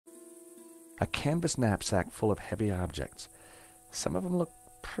A canvas knapsack full of heavy objects. Some of them look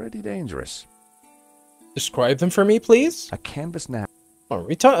pretty dangerous. Describe them for me, please. A canvas knapsack. Are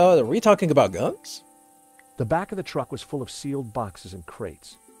we talking about guns? The back of the truck was full of sealed boxes and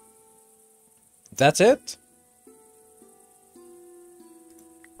crates. That's it?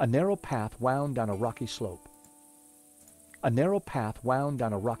 A narrow path wound down a rocky slope. A narrow path wound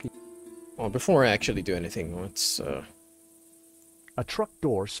down a rocky... Well, before I actually do anything, let's A truck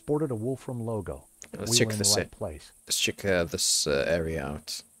door sported a Wolfram logo. let's We check were in this. the right place. Let's check this area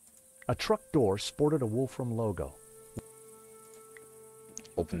out. A truck door sported a Wolfram logo.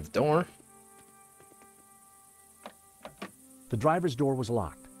 Open the door. The driver's door was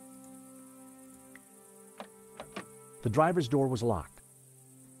locked. The driver's door was locked.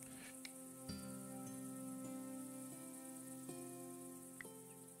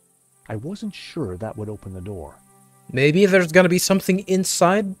 I wasn't sure that would open the door. Maybe there's gonna be something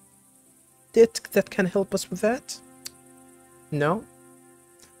inside it that can help us with that? No?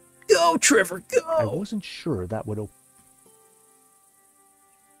 Go, Trevor, I go! wasn't sure that would open...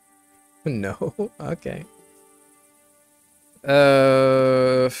 No? Okay.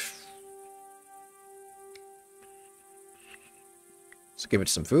 Let's give it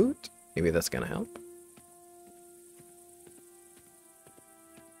some food. Maybe that's gonna help.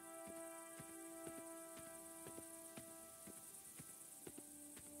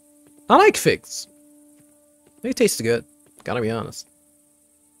 I like figs. They taste good. Gotta be honest.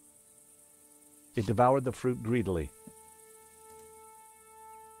 It devoured the fruit greedily.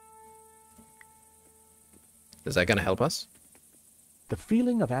 Is that gonna help us? The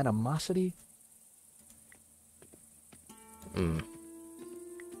feeling of animosity...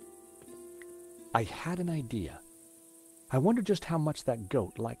 I had an idea. I wondered just how much that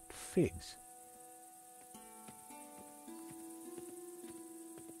goat liked figs.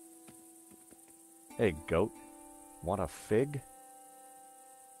 Hey, goat. Want a fig?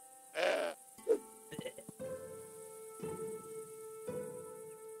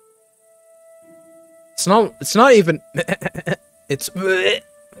 It's not even it's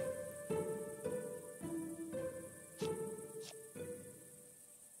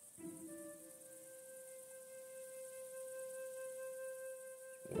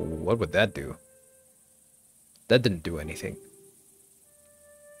what would that do? That didn't do anything.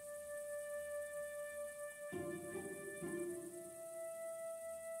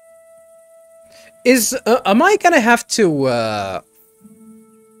 Am I gonna have to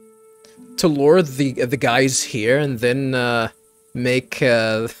lure the guys here and then make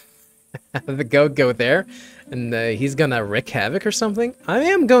the goat go there, and he's gonna wreak havoc or something? I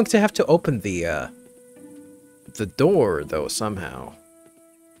am going to have to open the door though somehow.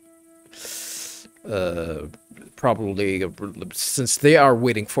 Probably since they are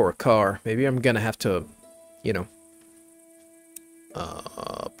waiting for a car. Maybe I'm gonna have to, you know,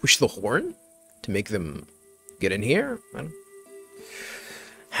 push the horn to make them get in here.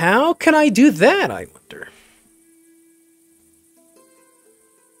 How can I do that, I wonder?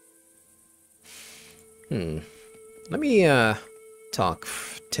 Let me talk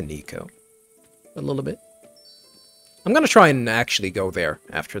to Nico a little bit. I'm gonna try and actually go there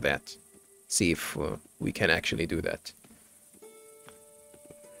after that. See if we can actually do that.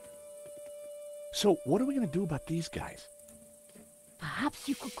 So, what are we going to do about these guys? Perhaps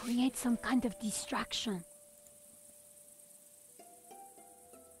you could create some kind of distraction.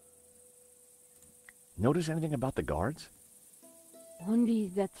 Notice anything about the guards? Only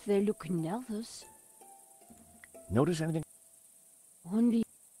that they look nervous. Notice anything? Only...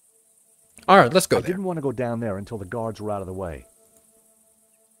 Alright, let's go I there. didn't want to go down there until the guards were out of the way.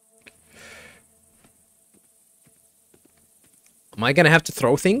 Am I gonna have to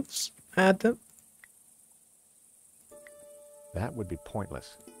throw things at them? That would be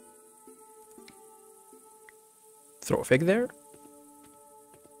pointless. Throw a fig there?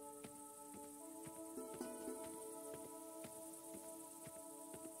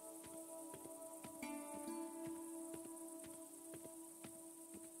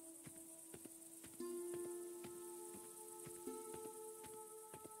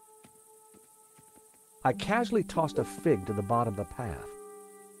 I casually tossed a fig to the bottom of the path.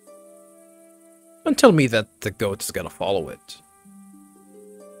 Don't tell me that the goat is gonna follow it.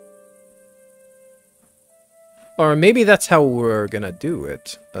 Or maybe that's how we're gonna do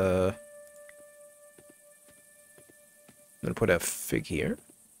it. I'm gonna put a fig here.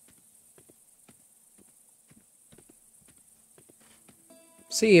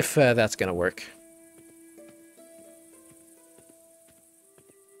 See if that's gonna work.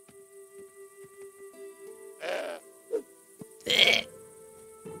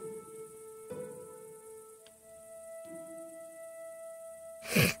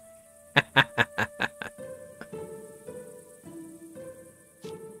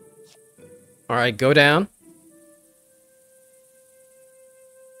 Alright, go down.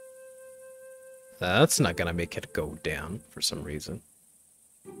 That's not gonna make it go down for some reason.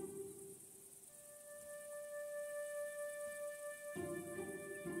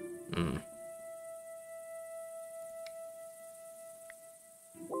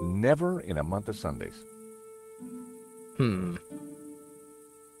 Never in a month of Sundays.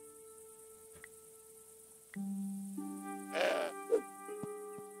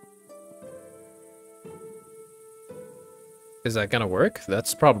 Is that gonna work?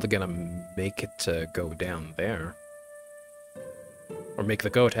 That's probably gonna make it go down there. Or make the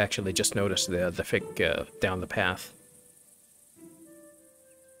goat actually just notice the fig down the path.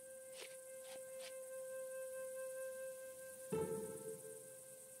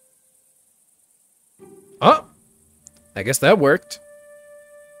 Oh! I guess that worked.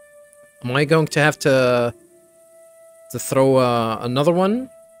 Am I going to have to throw another one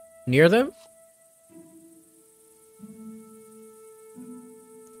near them?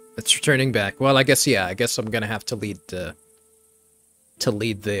 It's returning back. Well, I guess, yeah, I guess I'm gonna have to lead the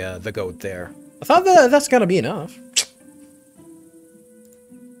goat there. I thought that's gonna be enough.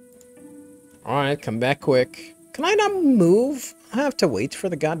 Alright, come back quick. Can I not move? I have to wait for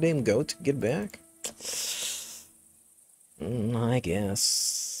the goddamn goat to get back? I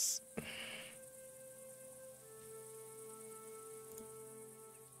guess.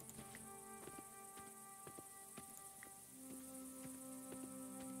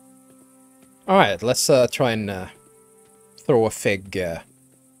 Alright, let's try and throw a fig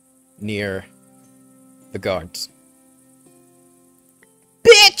near the guards.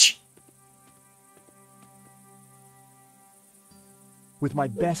 Bitch! With my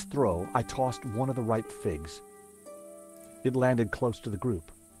best throw, I tossed one of the ripe figs. It landed close to the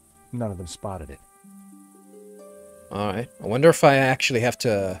group. None of them spotted it. Alright, I wonder if I actually have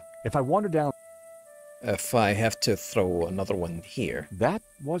to... If I wander down... If I have to throw another one here. That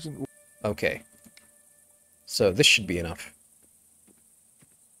wasn't... Okay. So this should be enough.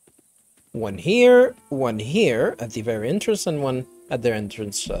 One here at the very entrance, and one at their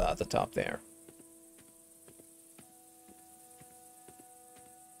entrance at the top there.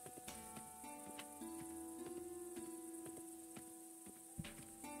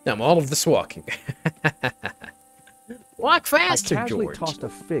 Now, all of this walking. Walk faster, I casually George. tossed a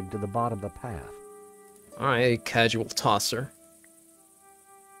fig to the bottom of the path. Alright, casual tosser.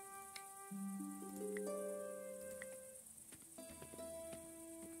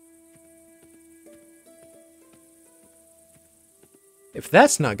 If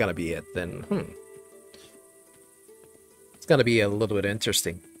that's not gonna be it, then, it's gonna be a little bit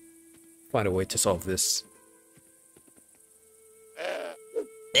interesting. Find a way to solve this.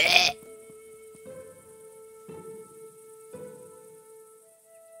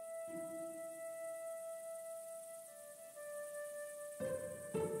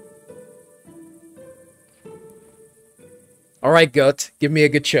 Alright, Goat, give me a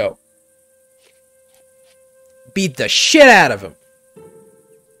good show. Beat the shit out of him!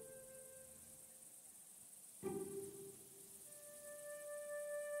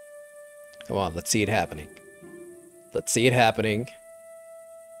 Come on, let's see it happening. Let's see it happening.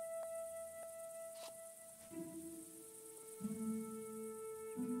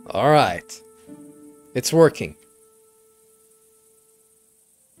 Alright. It's working.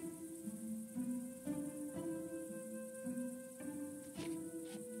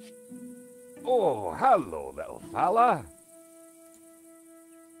 Oh, hello, little fella.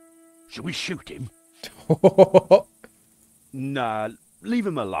 Should we shoot him? Nah, leave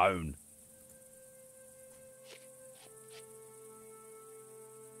him alone.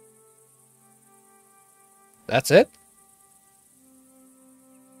 That's it?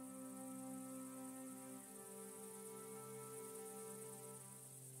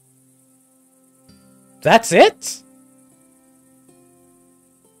 That's it?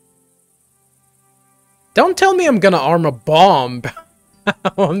 Don't tell me I'm gonna arm a bomb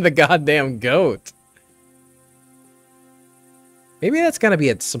on the goddamn goat. Maybe that's gonna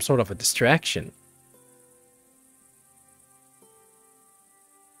be some sort of a distraction.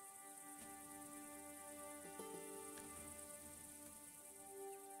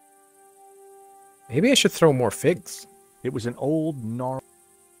 Maybe I should throw more figs. It was an old gnarled...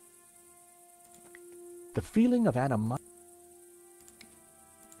 The feeling of animosity...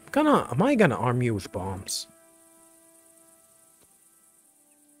 Am I gonna arm you with bombs?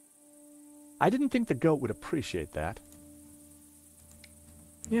 I didn't think the goat would appreciate that.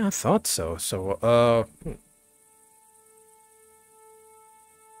 Yeah, I thought so. So,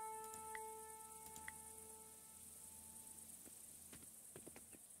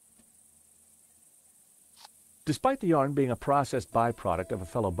 Despite the yarn being a processed byproduct of a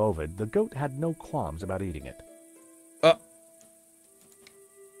fellow bovid, the goat had no qualms about eating it.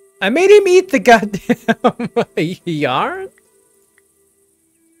 I made him eat the goddamn yarn?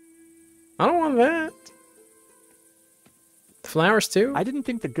 I don't want that. The flowers too? I didn't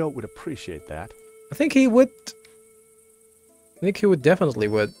think the goat would appreciate that. I think he would. I think he would definitely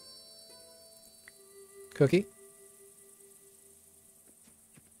would. Cookie?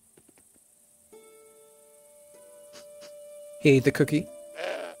 He ate the cookie.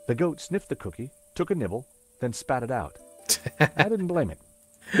 The goat sniffed the cookie, took a nibble, then spat it out. I didn't blame it.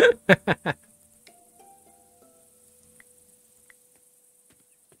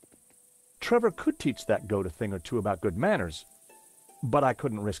 Trevor could teach that goat a thing or two about good manners, but I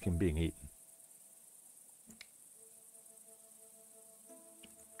couldn't risk him being eaten.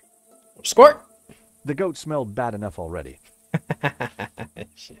 Squirt! The goat smelled bad enough already.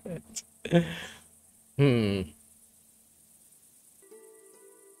 Shit.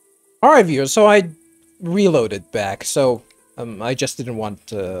 Alright, viewers, so I reloaded back, so I just didn't want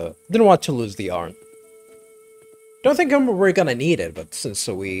to lose the yarn. Don't think we're gonna need it, but since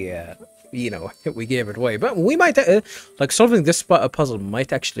we, you know, we gave it away. But we might, like, solving this puzzle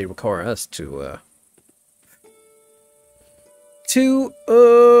might actually require us to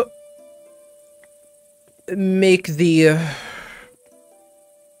make the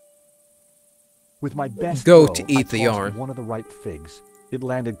With my best goat throw, eat I the tossed yarn. one of the ripe figs. It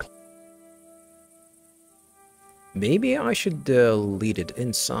landed. Maybe I should lead it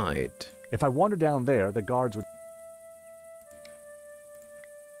inside. If I wandered down there, the guards would.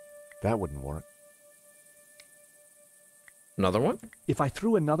 That wouldn't work. Another one? If I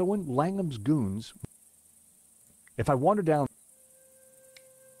threw another one, Langham's goons. If I wandered down.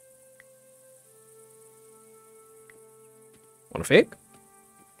 Want a fig?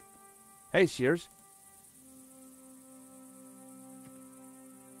 Hey, Shears.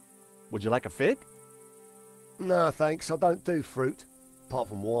 Would you like a fig? No, thanks. I don't do fruit. Apart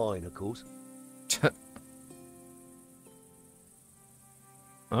from wine, of course.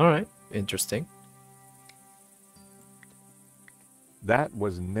 Alright, interesting. That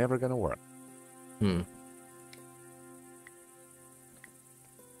was never gonna work.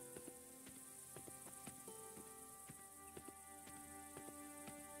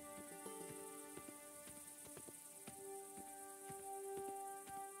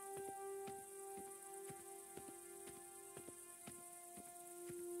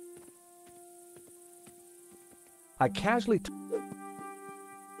 I casually.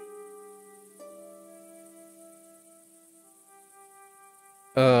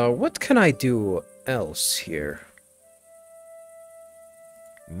 What can I do else here?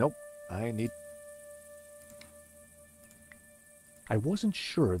 Nope. I wasn't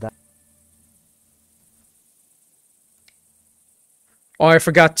sure that. Oh, I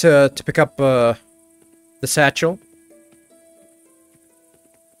forgot to pick up the satchel.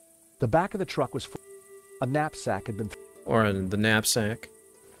 The back of the truck was full. A knapsack had been. Or in the knapsack.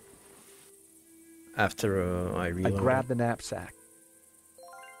 After I I reloaded. grabbed the knapsack.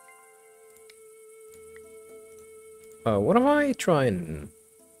 What if I try and...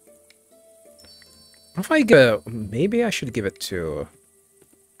 What if I give... Maybe I should give it to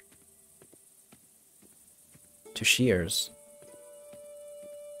Shears.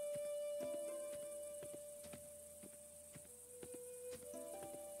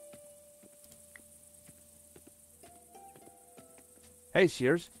 Hey,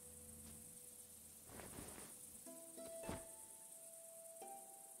 Shears.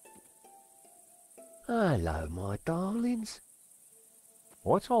 Hello, my darlings.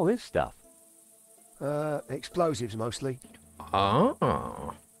 What's all this stuff? Explosives mostly.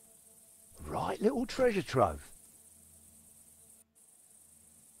 Ah. Right little treasure trove.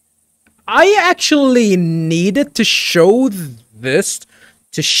 I actually needed to show this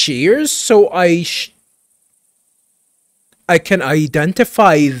to Shears so I can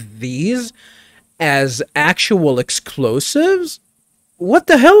identify these as actual explosives? What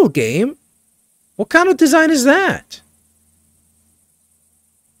the hell, game? What kind of design is that?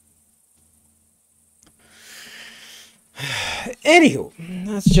 Anywho,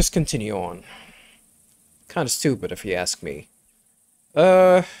 let's just continue on. Kind of stupid if you ask me.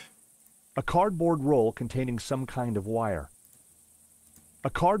 A cardboard roll containing some kind of wire. A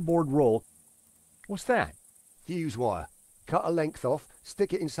cardboard roll. What's that? Fuse wire. Cut a length off,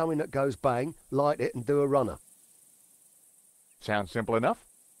 stick it in something that goes bang, light it and do a runner. Sounds simple enough.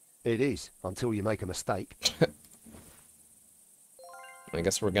 It is, until you make a mistake. I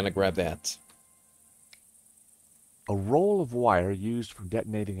guess we're gonna grab that. A roll of wire used for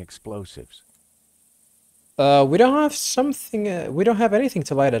detonating explosives. We don't have something. We don't have anything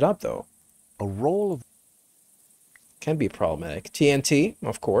to light it up, though. A roll of... Can be problematic. TNT,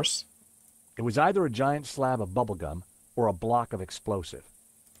 of course. It was either a giant slab of bubblegum or a block of explosive.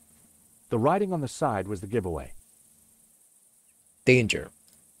 The writing on the side was the giveaway. Danger.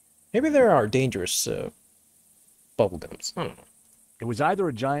 Maybe there are dangerous bubblegums. I don't know. It was either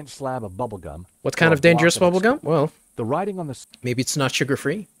a giant slab of bubblegum... What kind or of a block dangerous bubblegum? Well, The writing on the... maybe it's not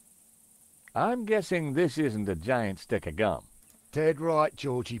sugar-free. I'm guessing this isn't a giant stick of gum. Dead right,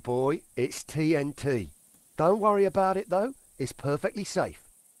 Georgie boy. It's TNT. Don't worry about it, though. It's perfectly safe.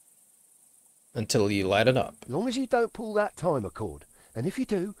 Until you light it up. As long as you don't pull that timer cord. And if you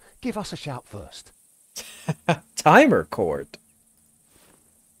do, give us a shout first. Timer cord.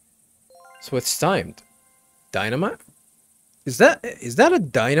 So it's timed. Dynamite? Is that a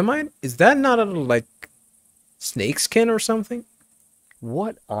dynamite? Is that not a, like, snakeskin or something?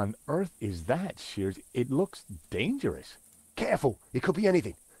 What on earth is that, Shears? It looks dangerous. Careful, it could be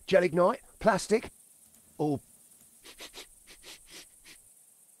anything. Gelignite, plastic, or...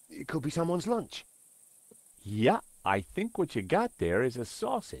 it could be someone's lunch. Yeah, I think what you got there is a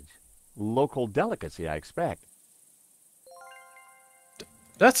sausage. Local delicacy, I expect.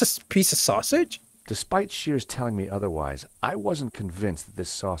 That's a piece of sausage? Despite Shears telling me otherwise, I wasn't convinced that this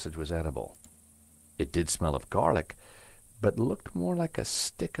sausage was edible. It did smell of garlic, but looked more like a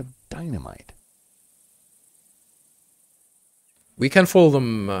stick of dynamite. We can fool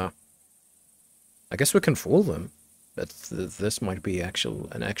them. I guess we can fool them. But this might be an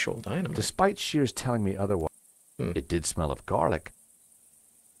actual dynamite. Despite Shears telling me otherwise, it did smell of garlic.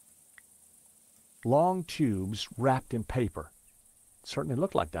 Long tubes wrapped in paper. Certainly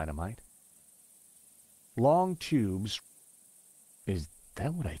looked like dynamite. Long tubes. Is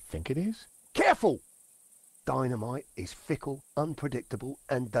that what I think it is? Careful! Dynamite is fickle, unpredictable,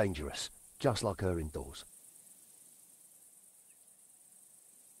 and dangerous, just like her indoors.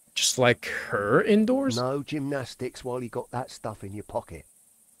 Just like her indoors? No gymnastics while you got that stuff in your pocket.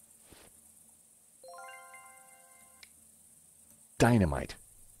 Dynamite.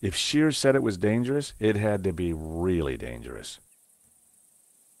 If Shears said it was dangerous, it had to be really dangerous.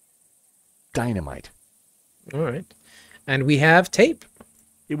 Dynamite. All right. And we have tape.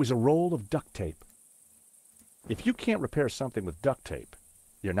 It was a roll of duct tape. If you can't repair something with duct tape,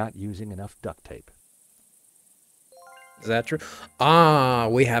 you're not using enough duct tape. Is that true? Ah,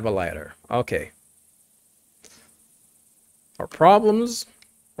 we have a lighter. Okay. Our problems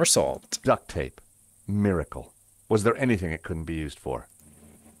are solved. Duct tape. Miracle. Was there anything it couldn't be used for?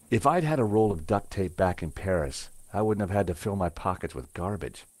 If I'd had a roll of duct tape back in Paris, I wouldn't have had to fill my pockets with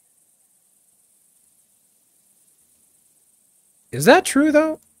garbage. Is that true,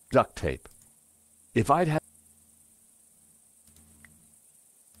 though? Duct tape. If I'd had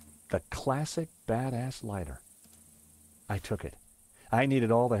the classic badass lighter, I took it. I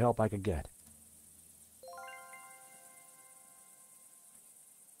needed all the help I could get.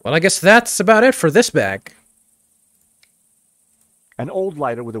 Well, I guess that's about it for this bag. An old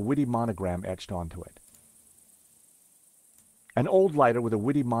lighter with a witty monogram etched onto it. An old lighter with a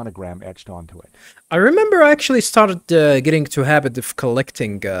witty monogram etched onto it. I remember I actually started getting into a habit of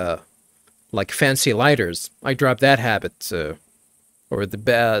collecting, like, fancy lighters. I dropped that habit,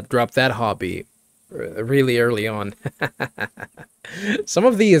 dropped that hobby really early on. Some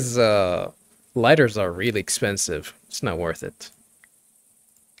of these lighters are really expensive. It's not worth it.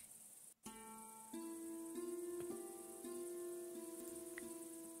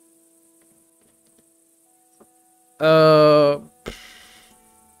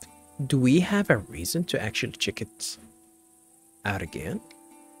 Do we have a reason to actually check it out again?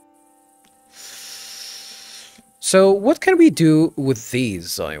 So, what can we do with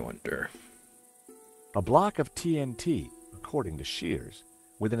these, I wonder? A block of TNT, according to Shears,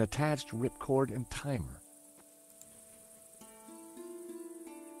 with an attached ripcord and timer.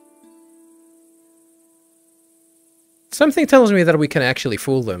 Something tells me that we can actually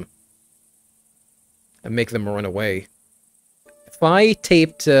fool them. And make them run away. If I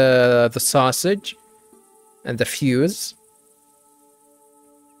taped the sausage and the fuse,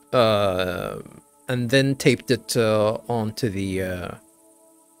 and then taped it onto the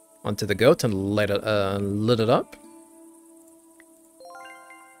goat and lit it up.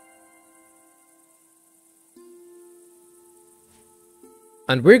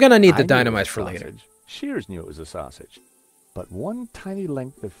 And we're gonna need the dynamite for later. Shears knew it was a sausage. But one tiny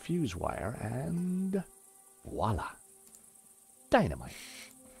length of fuse wire and voila. Dynamite.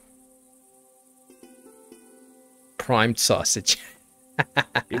 Primed sausage.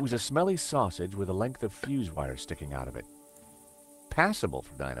 It was a smelly sausage with a length of fuse wire sticking out of it. Passable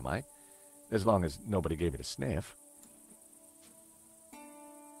for dynamite, As long as nobody gave it a sniff.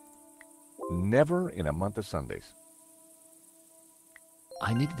 Never in a month of Sundays.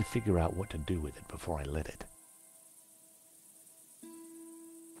 I needed to figure out what to do with it before I lit it.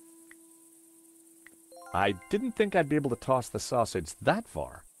 I didn't think I'd be able to toss the sausage that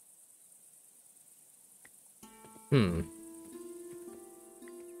far.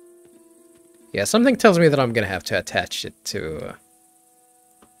 Yeah, something tells me that I'm gonna have to attach it to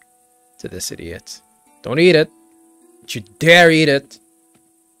this idiot. Don't eat it. Don't you dare eat it.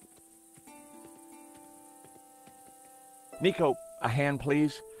 Nico, a hand,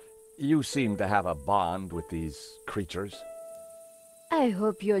 please. You seem to have a bond with these creatures. I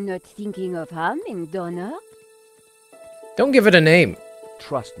hope you're not thinking of harming Donna. Don't give it a name.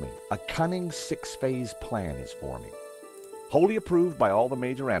 Trust me, a cunning six-phase plan is forming. Wholly approved by all the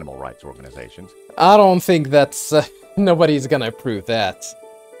major animal rights organizations. I don't think that's... nobody's gonna approve that.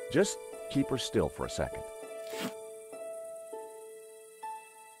 Just keep her still for a second.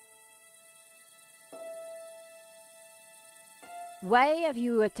 Why have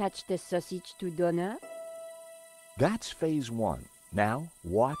you attached the sausage to Donna? That's phase one. Now,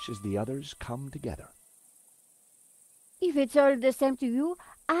 watch as the others come together. If it's all the same to you,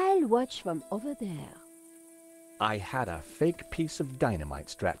 I'll watch from over there. I had a fake piece of dynamite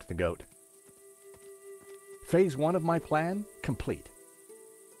strapped to the goat. Phase one of my plan, complete.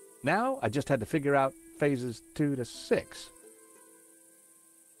 Now, I just had to figure out phases 2 to 6.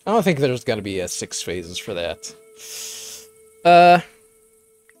 I don't think there's gonna be 6 phases for that.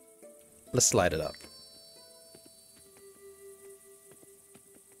 Let's slide it up.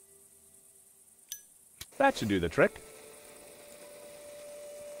 That should do the trick.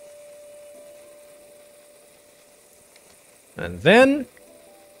 And then...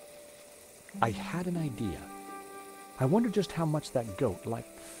 I had an idea. I wonder just how much that goat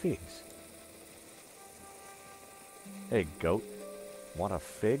liked figs. Hey, goat. Want a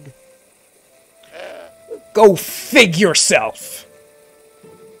fig? Go fig yourself!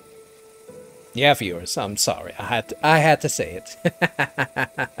 Yeah, viewers, I'm sorry. I had to say it.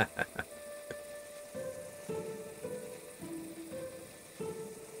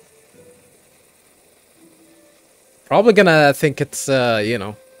 Probably gonna think it's, you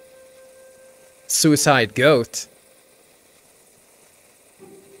know, suicide goat.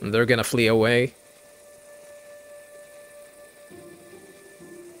 And they're gonna flee away.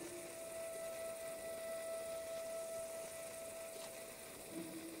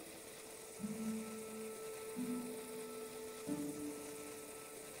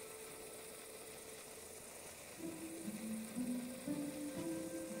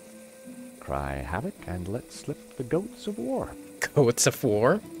 Cry havoc and let slip the goats of war. Goats of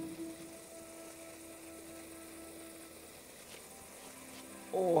war?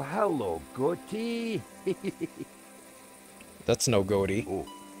 Oh, hello, goatee. That's no goatee. Oh,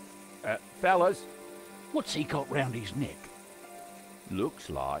 fellas, what's he got round his neck? Looks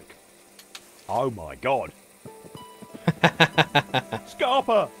like... Oh my god.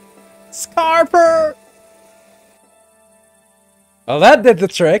 Scarper! Scarper! Well, that did the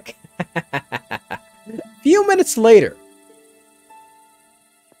trick. Few minutes later.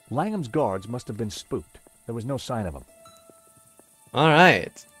 Langham's guards must have been spooked. There was no sign of them.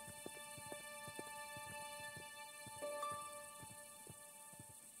 Alright.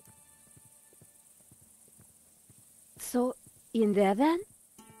 So, in there then?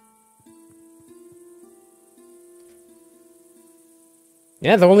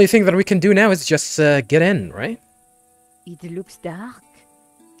 Yeah, the only thing that we can do now is just get in, right? It looks dark.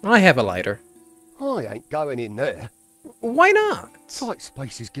 I have a lighter. I ain't going in there. Why not? Tight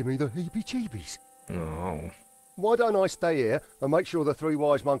spaces give me the heebie-jeebies. Oh. Why don't I stay here and make sure the 3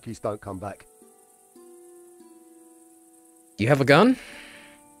 wise monkeys don't come back? Do you have a gun?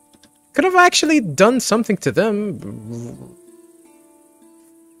 Could have actually done something to them.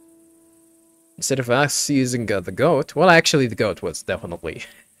 Instead of us using the goat. Well, actually, the goat was definitely...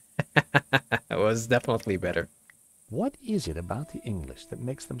 it was definitely better. What is it about the English that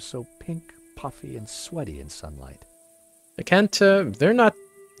makes them so pink, puffy, and sweaty in sunlight? They can't, they're not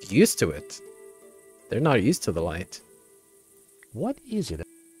used to it. They're not used to the light. What is it?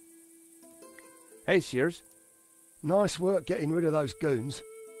 Hey, Shears. Nice work getting rid of those goons.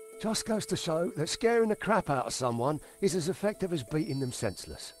 Just goes to show that scaring the crap out of someone is as effective as beating them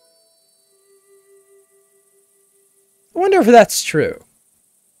senseless. I wonder if that's true.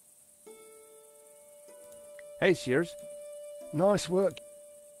 Hey, Shears. Nice work.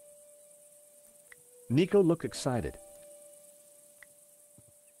 Nico looked excited.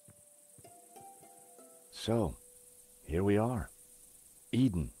 So, here we are.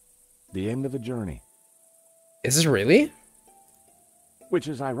 Eden. The end of the journey. Is this really? Which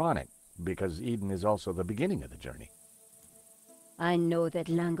is ironic, because Eden is also the beginning of the journey. I know that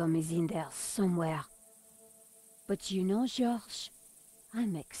Langam is in there somewhere. But you know, George,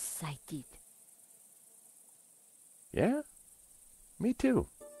 I'm excited. Yeah? Me too.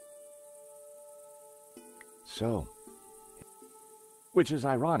 So, which is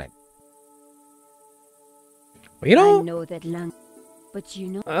ironic. Well, you I know, know that but you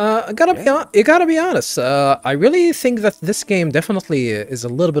know... you gotta be honest. I really think that this game definitely is a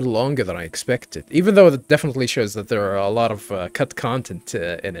little bit longer than I expected. Even though it definitely shows that there are a lot of cut content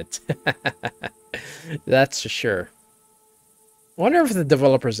in it. That's for sure. I wonder if the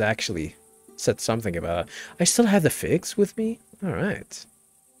developers actually said something about it. I still have the figs with me? Alright.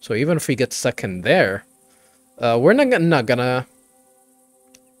 So even if we get stuck in there, we're not gonna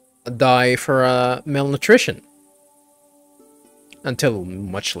die for malnutrition. Until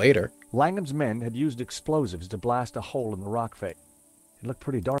much later. Langham's men had used explosives to blast a hole in the rock face. It looked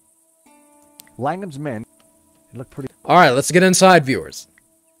pretty dark. Langham's men... It looked pretty... Alright, let's get inside, viewers.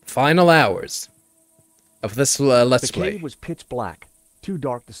 Final hours of this Let's Play. The cave was pitch black. Too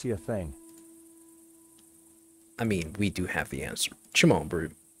dark to see a thing. I mean, we do have the answer. Come on, bro.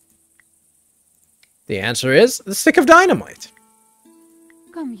 The answer is the stick of dynamite.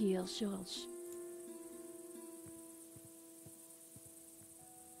 Come here, George.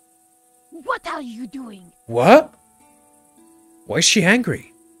 What are you doing? What? Why is she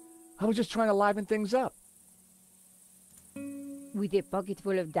angry? I was just trying to liven things up. With a pocket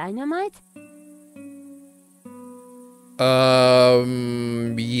full of dynamite?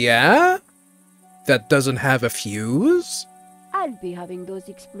 Yeah? That doesn't have a fuse? I'll be having those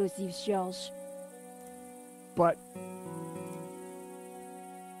explosives, George. But...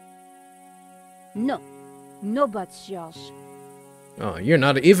 No. No buts, George. Oh, you're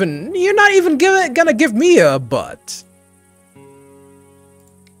not even gonna give me a butt.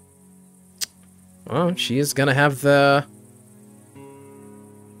 Well, she is gonna have the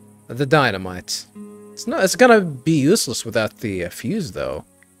dynamite. It's gonna be useless without the fuse, though.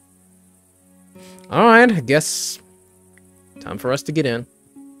 All right, I guess time for us to get in.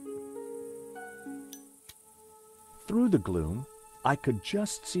 Through the gloom, I could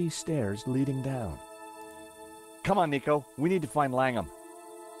just see stairs leading down. Come on, Nico. We need to find Langham.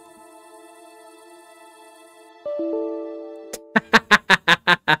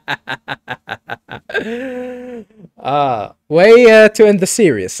 Way to end the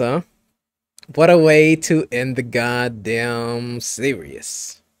series, huh? What a way to end the goddamn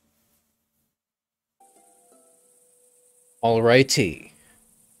series. Alrighty.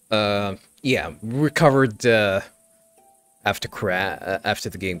 Yeah, recovered after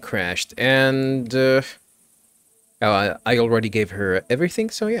the game crashed, and I already gave her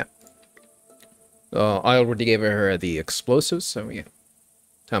everything, so yeah. I already gave her the explosives, so yeah.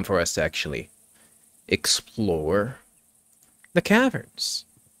 Time for us to actually explore the caverns.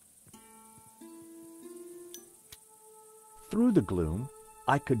 Through the gloom,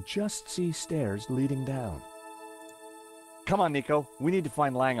 I could just see stairs leading down. Come on, Nico. We need to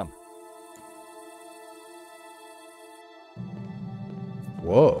find Langham.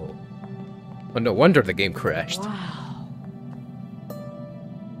 Whoa. Well, no wonder the game crashed. Wow.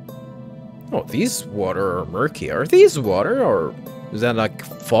 Oh, these water are murky. Are these water, or is that like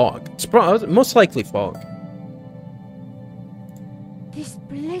fog? It's most likely fog. This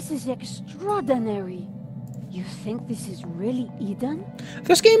place is extraordinary. You think this is really Eden?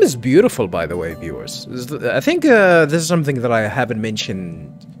 This game is beautiful, by the way, viewers. I think this is something that I haven't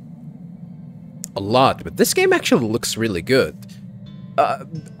mentioned a lot, but this game actually looks really good.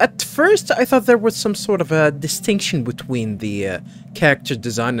 At first, I thought there was some sort of a distinction between the character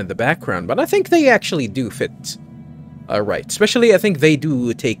design and the background, but I think they actually do fit right. Especially, I think they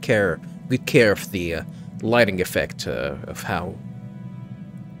do take good care of the lighting effect of how...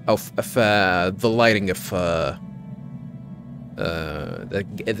 Of the lighting of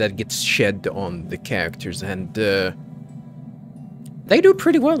that gets shed on the characters, and they do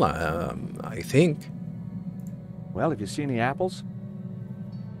pretty well, I think. Well, if you see any apples,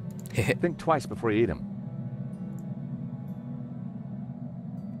 think twice before you eat them.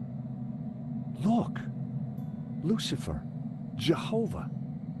 Look, Lucifer, Jehovah,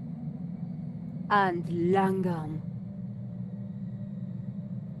 And Langham.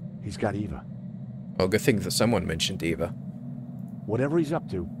 He's got Eva. Oh, good thing that someone mentioned Eva. Whatever he's up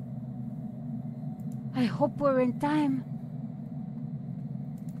to. I hope we're in time.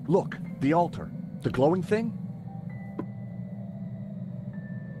 Look, the altar. The glowing thing?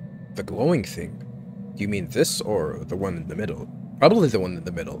 The glowing thing? Do you mean this or the one in the middle? Probably the one in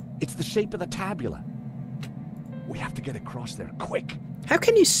the middle. It's the shape of the tabula. We have to get across there, quick. How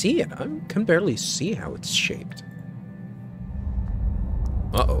can you see it? I can barely see how it's shaped.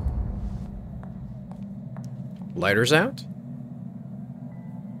 Uh-oh. Lighter's out?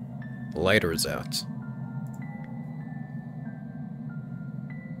 Lighter is out.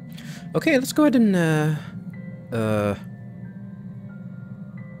 Okay, let's go ahead and,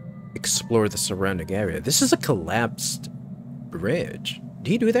 explore the surrounding area. This is a collapsed bridge.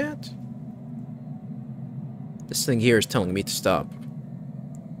 Did he do that? This thing here is telling me to stop.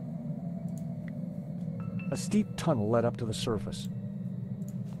 A steep tunnel led up to the surface.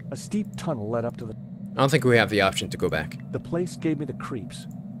 A steep tunnel led up to the... I don't think we have the option to go back. The place gave me the creeps,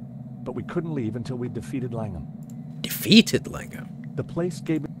 but we couldn't leave until we defeated Langham. Defeated Langham? The place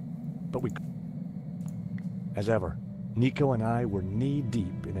gave me... but we... As ever, Nico and I were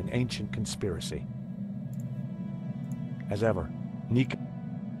knee-deep in an ancient conspiracy. As ever, Nico...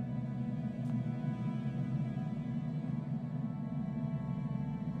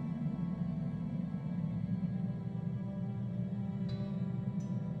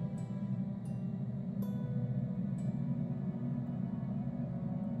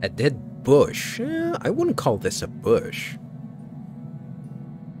 A dead bush? I wouldn't call this a bush.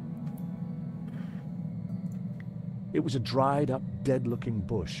 It was a dried-up, dead-looking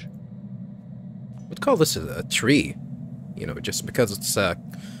bush. I'd call this a tree. You know, just because it's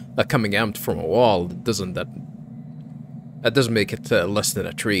coming out from a wall, that doesn't make it less than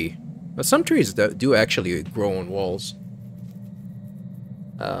a tree. But some trees do actually grow on walls.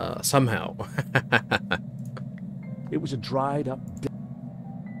 Somehow. It was a dried-up...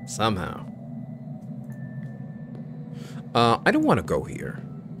 Somehow. I don't want to go here.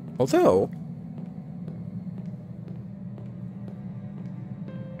 Although...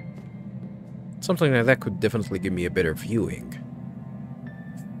 something like that could definitely give me a better viewing.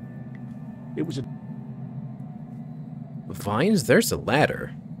 It was a... Vines? There's a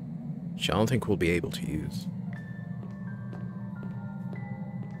ladder. Which I don't think we'll be able to use.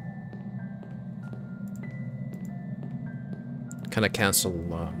 Kind of cancel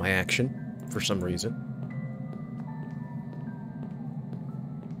my action for some reason.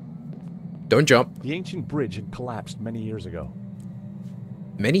 Don't jump. The ancient bridge had collapsed many years ago.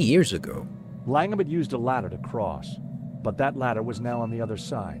 Many years ago. Langham had used a ladder to cross, but that ladder was now on the other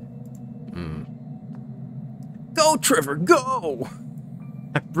side. Go, Trevor, go!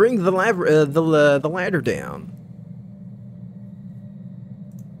 Bring the ladder down.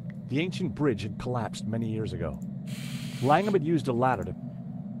 The ancient bridge had collapsed many years ago. Langham had used a ladder to...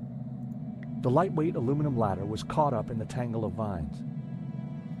 The lightweight aluminum ladder was caught up in the tangle of vines.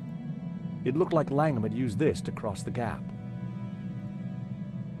 It looked like Langham had used this to cross the gap.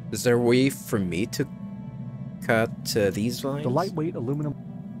 Is there a way for me to cut these vines? The lightweight aluminum...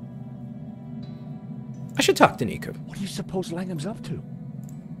 I should talk to Nico. What do you suppose Langham's up to?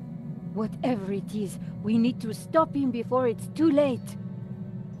 Whatever it is, we need to stop him before it's too late.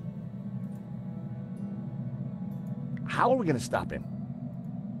 How are we going to stop him?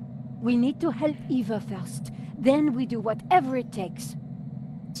 We need to help Eva first. Then we do whatever it takes.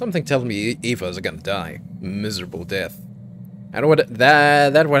 Something tells me Eva's gonna die. Miserable death. I don't what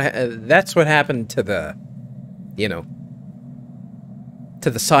that's what happened to the, you know, to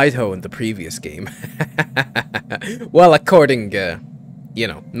the side hoe in the previous game. Well, according, you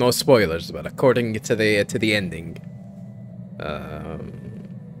know, no spoilers, but according to the ending,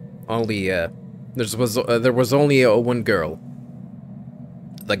 only there was only one girl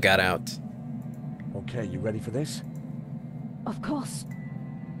that got out. Okay, you ready for this? Of course.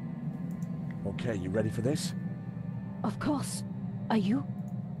 Okay, you ready for this? Of course. Are you?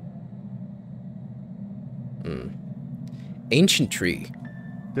 Ancient tree.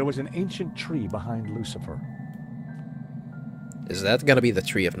 There was an ancient tree behind Lucifer. Is that gonna be the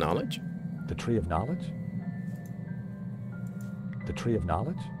tree of knowledge? The tree of knowledge? The tree of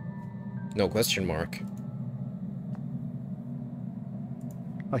knowledge? No question mark.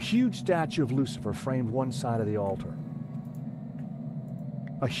 A huge statue of Lucifer framed one side of the altar.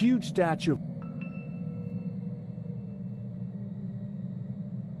 A huge statue of...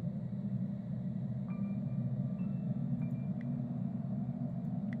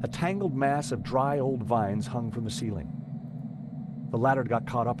 A tangled mass of dry old vines hung from the ceiling. The ladder got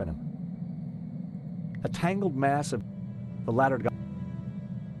caught up in him. A tangled mass of... The ladder got...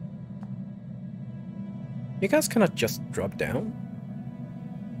 You guys cannot just drop down?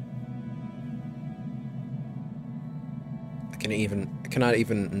 I cannot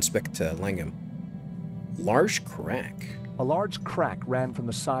even inspect Langham. Large crack. A large crack ran from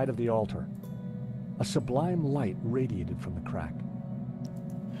the side of the altar. A sublime light radiated from the crack.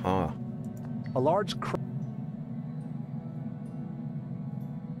 Huh. A large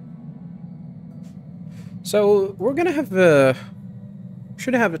So we're gonna have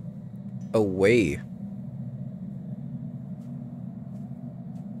should have a way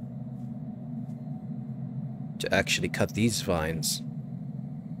to actually cut these vines.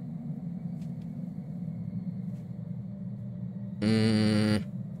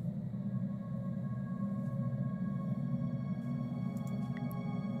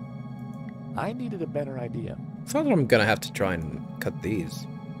 I needed a better idea. I thought I'm gonna have to try and cut these.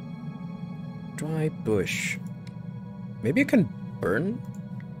 Dry bush. Maybe I can burn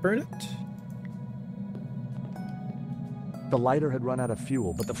it? The lighter had run out of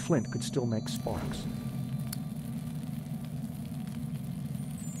fuel, but the flint could still make sparks.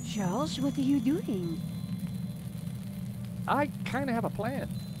 George, what are you doing? I kind of have a plan.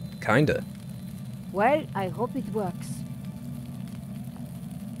 Kinda. Well, I hope it works.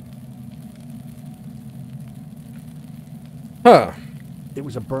 Huh. It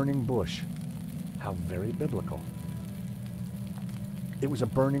was a burning bush. How very biblical. It was a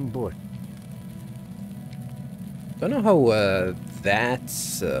burning bush. Don't know how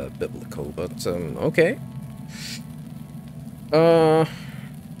that's biblical, but okay. I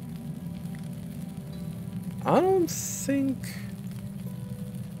don't think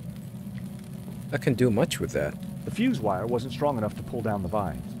I can do much with that. The fuse wire wasn't strong enough to pull down the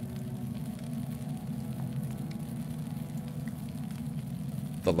vines.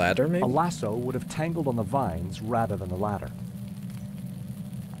 The ladder, maybe? A lasso would have tangled on the vines rather than the ladder.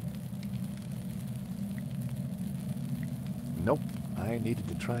 Nope, I needed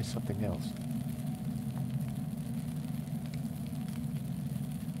to try something else.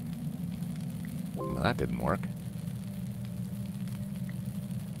 Well, that didn't work.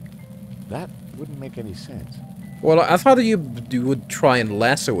 That wouldn't make any sense. Well, I thought you would try and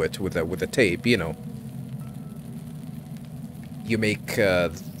lasso it with a tape, you know. You make,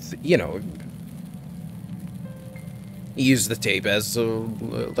 you know, use the tape as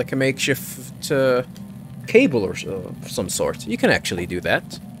like a makeshift cable or some sort. You can actually do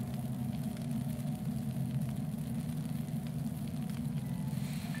that.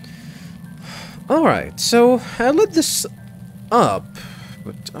 Alright, so I lit this up,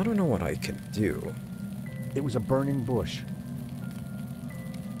 but I don't know what I can do. It was a burning bush.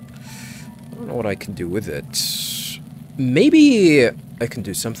 I don't know what I can do with it. Maybe I can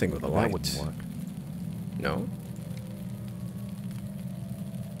do something with a light. That wouldn't work. No?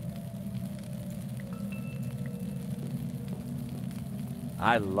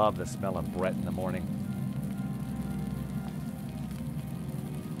 I love the smell of Brett in the morning.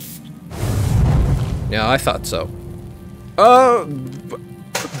 Yeah, I thought so.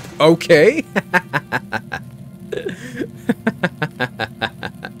 Okay.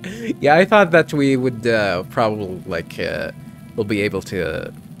 Yeah, I thought that we would probably, like, we'll be able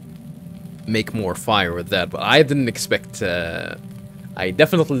to make more fire with that, but I didn't expect, I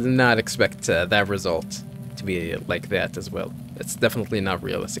definitely did not expect that result to be like that as well. It's definitely not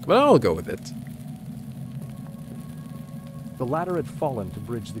realistic, but I'll go with it. The ladder had fallen to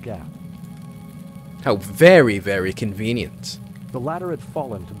bridge the gap. How very, very convenient. The ladder had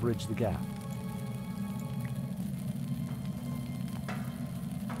fallen to bridge the gap.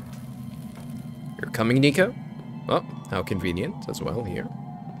 You're coming, Nico? Oh, how convenient as well here.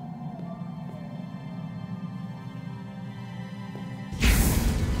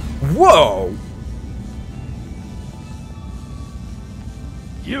 Whoa!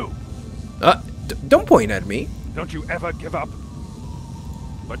 You! Don't point at me. Don't you ever give up?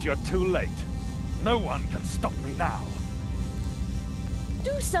 But you're too late. No one can stop me now.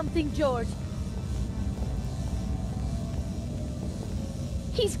 Do something, George!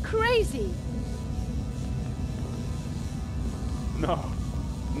 He's crazy! No,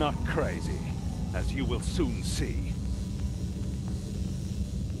 not crazy, as you will soon see.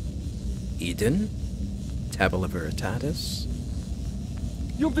 Eden? Tabula Veritatis?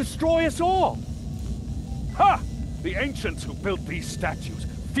 You'll destroy us all! Ha! The ancients who built these statues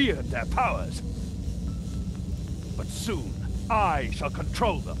feared their powers. But soon, I shall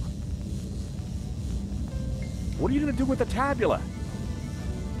control them. What are you going to do with the tabula?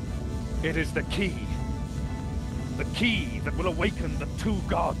 It is the key. The key that will awaken the two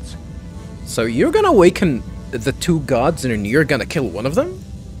gods. So you're gonna awaken the two gods and then you're gonna kill one of them?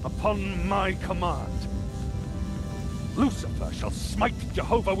 Upon my command, Lucifer shall smite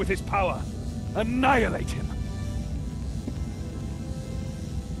Jehovah with his power. Annihilate him.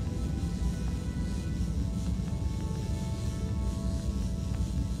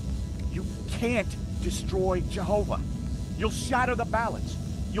 You can't destroy Jehovah. You'll shatter the balance.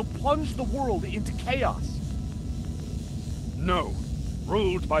 You'll plunge the world into chaos. No.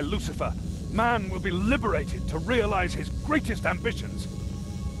 Ruled by Lucifer, man will be liberated to realize his greatest ambitions.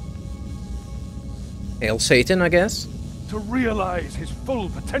 Hail Satan, I guess? To realize his full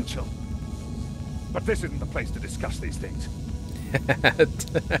potential. But this isn't the place to discuss these things.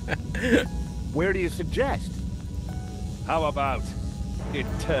 Where do you suggest? How about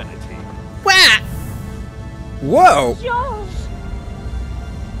eternity? Wah! Whoa! George!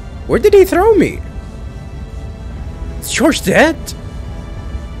 Where did he throw me? Is George dead?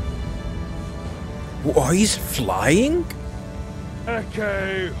 Oh, he's flying?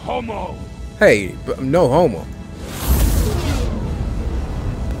 Ecce homo! Hey, no homo.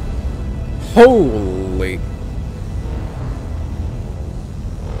 Holy.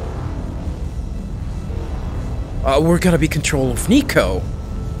 We're gonna be control of Nico.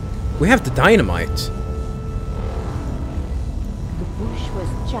 We have the dynamite. The bush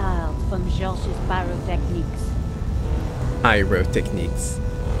was charred from Georges' pyrotechnics. Pyro techniques.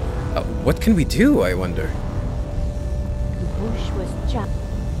 What can we do, I wonder? The bush was charred.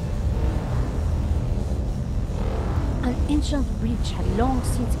 An ancient bridge had long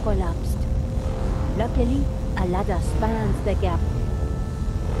since collapsed. Luckily, a ladder spans the gap.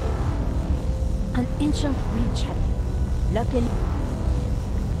 An ancient bridge had... Luckily...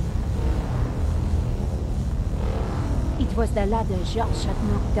 It was the ladder Georges had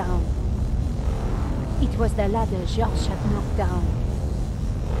knocked down. It was the ladder Georges had knocked down.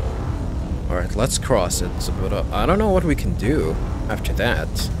 Alright, let's cross it, but I don't know what we can do after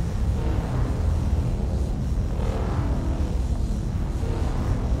that.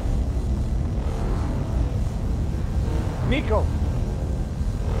 Nico!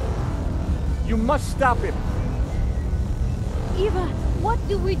 You must stop him! Eva, what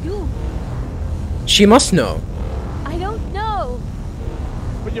do we do? She must know. I don't know.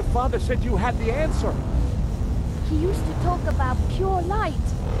 But your father said you had the answer! He used to talk about pure light.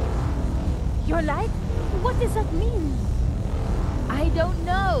 Pure light? What does that mean? I don't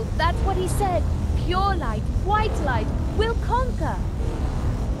know. That's what he said. Pure light, white light, will conquer.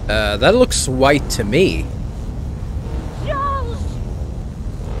 That looks white to me. George!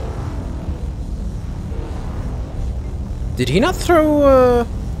 Did he not throw,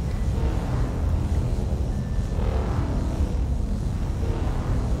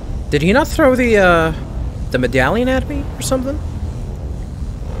 Did he not throw the medallion at me or something?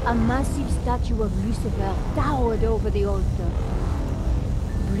 A massive statue of Lucifer towered over the altar.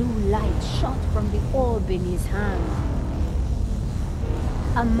 Blue light shot from the orb in his hand.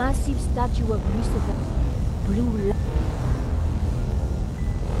 A massive statue of Lucifer. Blue light.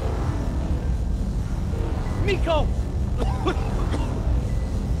 Nico!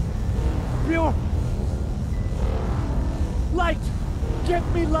 Pure... Light! Get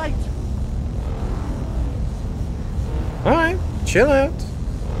me light! Alright, chill out.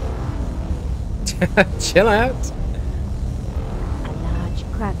 Chill out. A large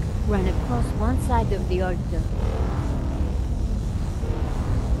crack ran across one side of the altar.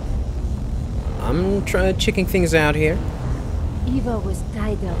 I'm checking things out here. Eva was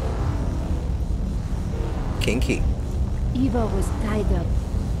tied up. Kinky. Eva was tied up.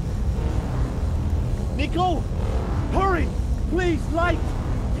 Nico! Hurry! Please, light!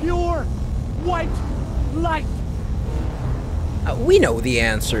 Pure, white light! We know the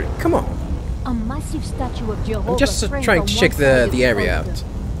answer. Come on. A massive statue of Jehovah. I'm just framed trying on to one check side of the area altar. out.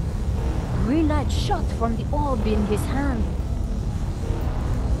 Green light shot from the orb in his hand.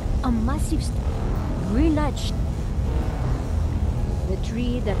 A massive green light. The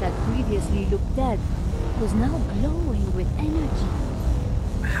tree that had previously looked dead was now glowing with energy.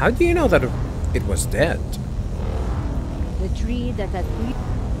 How do you know that it was dead? The tree that had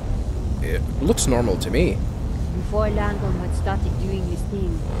It looks normal to me. before Langdon had started doing his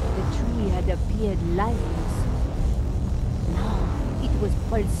thing, the tree had appeared lifeless. Now it was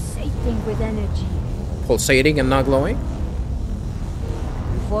pulsating with energy. Pulsating and not glowing?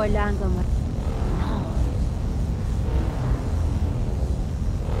 Before Langdon had... Now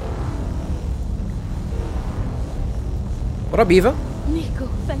What up, Eva? Nico,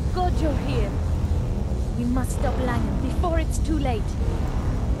 thank God you're here. We must stop Langham before it's too late.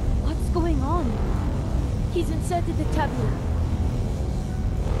 What's going on? He's inserted the tabula.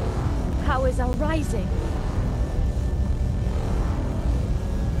 The powers are rising.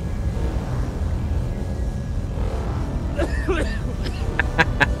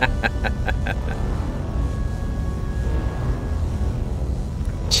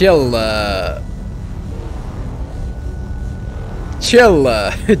 Chill,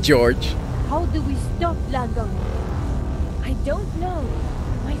 George. how do we stop Langdon? I don't know.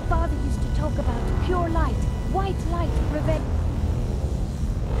 father used to talk about pure light, white light, revenge.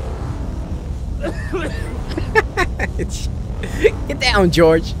 Get down,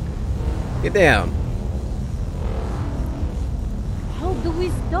 George. Get down. How do we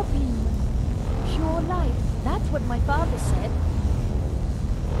stop him? Pure light. That's what my father said.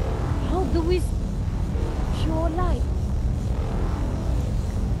 How do we... Pure light.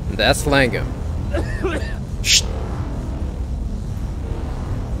 That's Langum. Shh.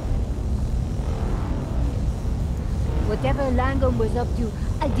 Whatever Langum was up to,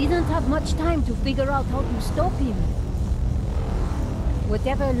 I didn't have much time to figure out how to stop him.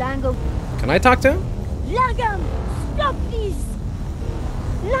 Whatever Langum... Can I talk to him? Langum! Stop this!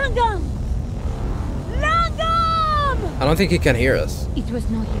 Langum! Langum! I don't think he can hear us. It was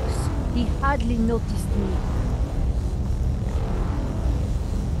no use. He hardly noticed me.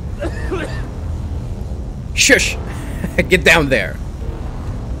 Shush! Get down there.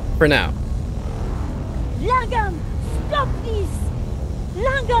 For now. Langum! Stop this!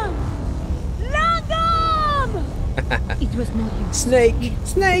 Langum! Langum! It was no use. Snake!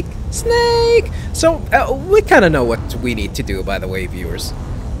 Snake! Snake! So, we kind of know what we need to do, by the way, viewers.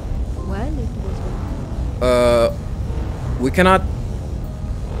 Well, it was... We cannot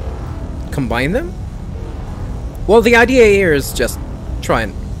combine them? Well, the idea here is just try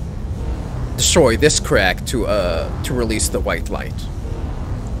and destroy this crack to release the white light.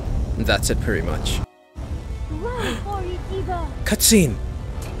 And that's it, pretty much. Run for it, Eva! Cutscene!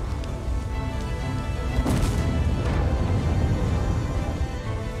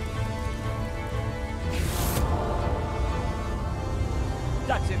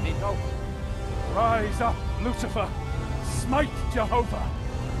 That's it, Nico. Rise up, Lucifer. Smite Jehovah.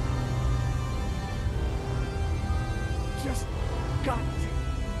 Just got to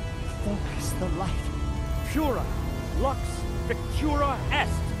focus the light. Pura, lux, victura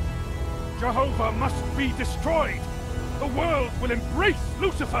est. Jehovah must be destroyed. The world will embrace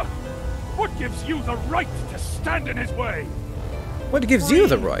Lucifer. What gives you the right to stand in his way? What gives you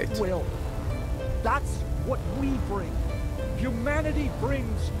the right? Will. That's what we bring. Humanity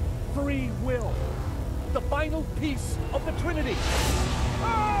brings free will. The final piece of the Trinity.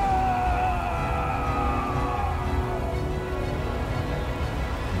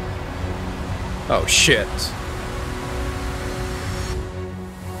 Oh shit.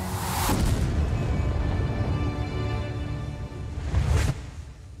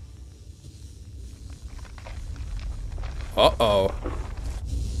 Uh-oh.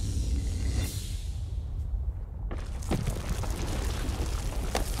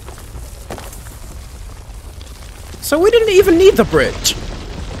 So we didn't even need the bridge.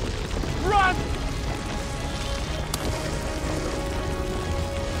 Run!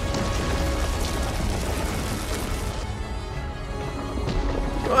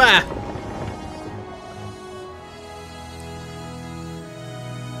 Ah.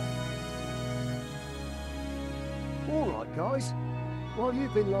 All right, guys. While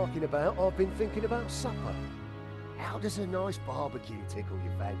you've been larking about, I've been thinking about supper. How does a nice barbecue tickle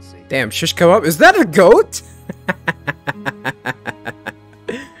your fancy? Damn, shish kebab. Is that a goat?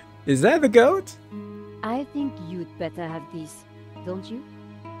 Is that the goat? I think you'd better have this, don't you?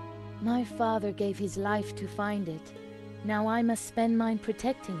 My father gave his life to find it. Now I must spend mine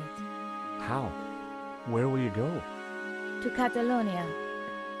protecting it. How? Where will you go? To Catalonia,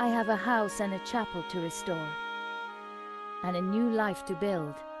 I have a house and a chapel to restore. And a new life to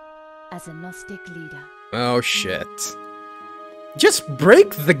build as a Gnostic leader. Oh shit. Just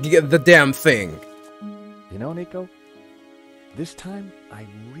break the damn thing. You know, Nico, this time I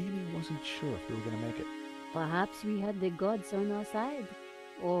really wasn't sure if we were going to make it. Perhaps we had the gods on our side.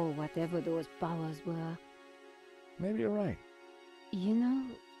 Or whatever those powers were. Maybe you're right. You know,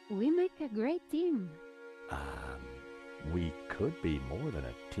 we make a great team. We could be more than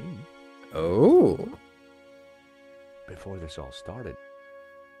a team. Oh. Before this all started,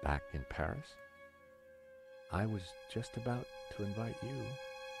 back in Paris, I was just about to invite you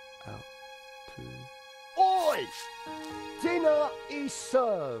out to... Oi! Dinner is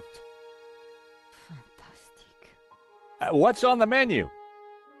served. Fantastic. What's on the menu?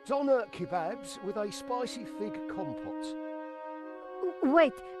 Doner kebabs with a spicy fig compote.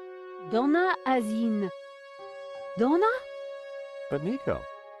 Wait, Donna as in... Donna? But Nico,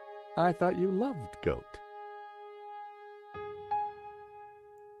 I thought you loved goat.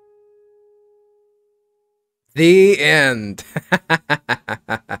 The end.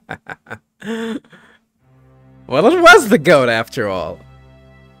 Well, it was the goat after all.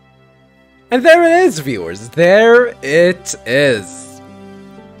 And there it is, viewers. There it is.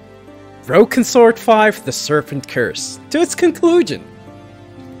 Broken Sword 5, The Serpent Curse, to its conclusion.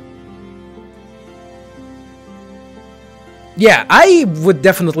 yeah, I would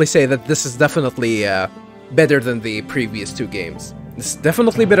definitely say that this is definitely better than the previous two games. This is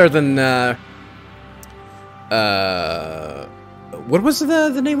definitely better than what was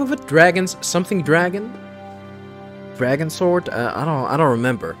the name of it? Dragons something dragon? Dragon Sword? I don't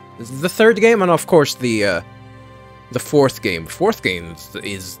remember. The third game, and of course the fourth game. Fourth game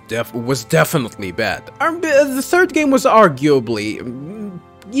was definitely bad. The third game was arguably,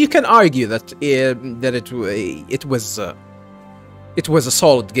 you can argue that it was a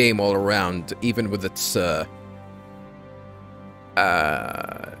solid game all around, even with its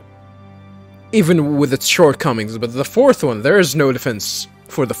shortcomings. But the fourth one, there is no defense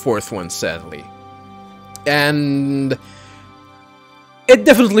for the fourth one, sadly. And it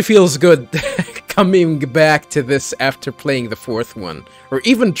definitely feels good coming back to this after playing the fourth one, or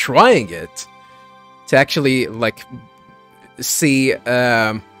even trying it, to actually, like, see,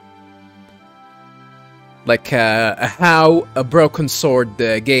 how a Broken Sword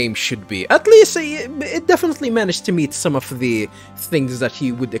game should be. At least it definitely managed to meet some of the things that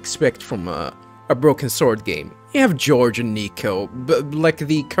you would expect from a Broken Sword game. You have George and Nico, like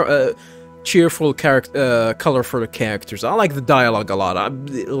the cheerful colorful characters. I like the dialogue a lot.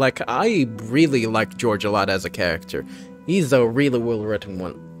 I really like George a lot as a character. He's a really well-written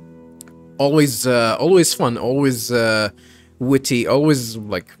one. Always fun. Always witty. Always,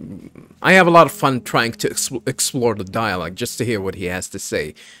 like, I have a lot of fun trying to explore the dialogue just to hear what he has to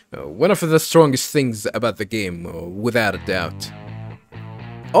say. One of the strongest things about the game, without a doubt.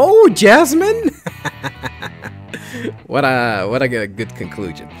 Oh, Jasmine! What a good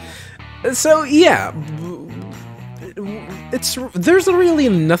conclusion. So yeah, there's really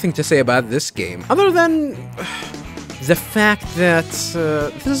nothing to say about this game other than the fact that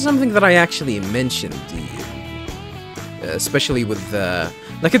this is something that I actually mentioned, especially with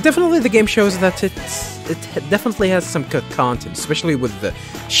definitely the game shows that it definitely has some good content, especially with the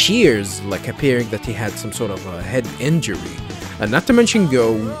Shears appearing that he had some sort of a head injury, and not to mention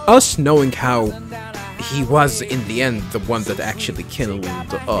us knowing how he was in the end the one that actually killed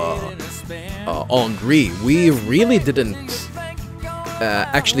Henri. We really didn't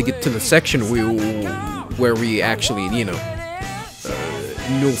actually get to the section where we actually, knew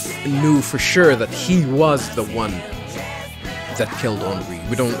for sure that he was the one that killed Henri.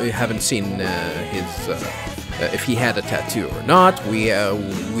 We haven't seen his if he had a tattoo or not. We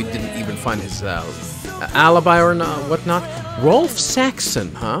didn't even find his alibi or not, whatnot. Rolf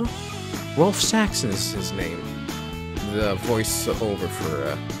Saxon, huh? Rolf Saxon is his name. The voice over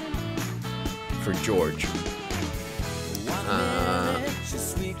for George.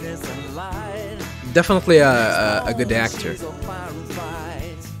 Definitely a good actor.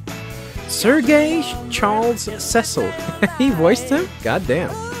 Sergei Charles Cecil. He voiced him? God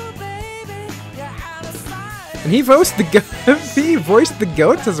damn. And he voiced the he voiced the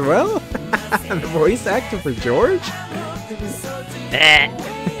goat as well? The voice actor for George?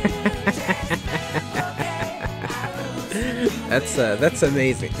 That's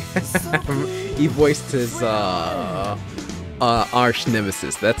amazing. He voiced his arch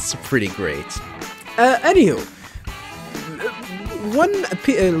nemesis. That's pretty great. Anywho,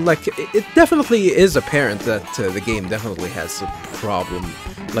 it definitely is apparent that the game definitely has a problem,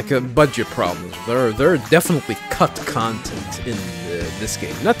 like a budget problem. There are definitely cut content in this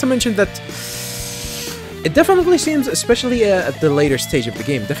game. Not to mention that it definitely seems, especially at the later stage of the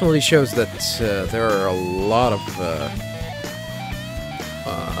game, definitely shows that there are a lot of,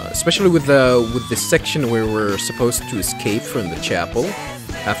 especially with the section where we're supposed to escape from the chapel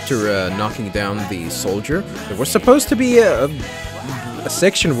after knocking down the soldier. There was supposed to be a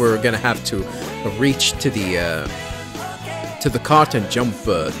section where we're gonna have to reach to the cart and jump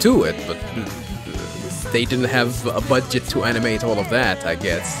to it, but they didn't have a budget to animate all of that, I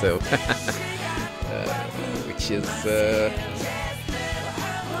guess. So.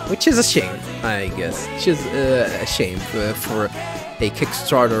 Which is a shame, I guess. Which is a shame for a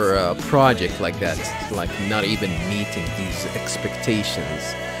Kickstarter project like that, like not even meeting these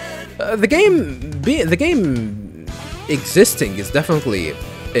expectations. The game existing is definitely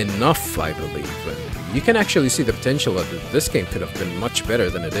enough, I believe. You can actually see the potential that this game could have been much better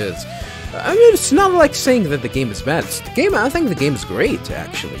than it is. I mean, it's not like saying that the game is bad. I think the game is great,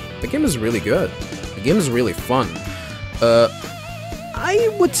 actually. The game is really good. The game is really fun. I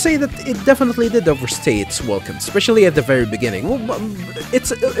would say that it definitely did overstay its welcome, especially at the very beginning. Well,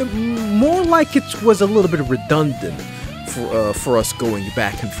 it's more like it was a little bit redundant for us going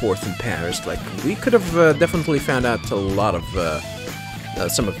back and forth in Paris. Like, we could have definitely found out a lot of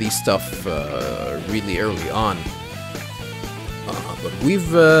some of these stuff really early on. But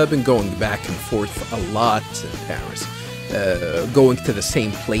we've been going back and forth a lot in Paris. going to the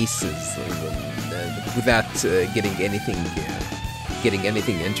same places without getting anything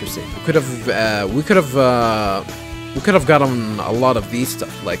interesting. We could have gotten a lot of these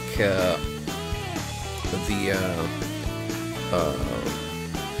stuff, like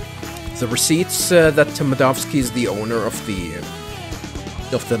the receipts that Madovsky is the owner of the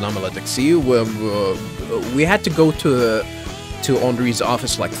Namalodexy. We had to go to Andri's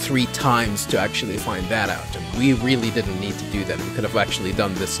office like 3 times to actually find that out, and we really didn't need to do that. We could have actually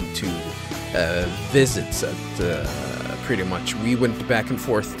done this in 2 visits at pretty much. We went back and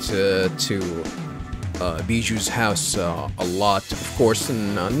forth to Bijou's house a lot, of course,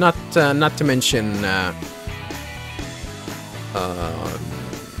 and not to mention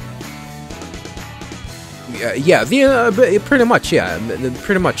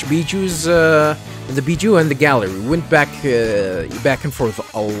pretty much Bijou's the Bijou and the gallery. We went back and forth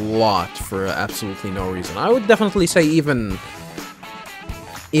a lot for absolutely no reason. I would definitely say even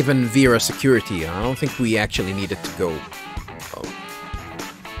Vera security. I don't think we actually needed to go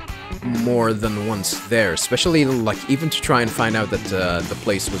more than once there, especially like even to try and find out that the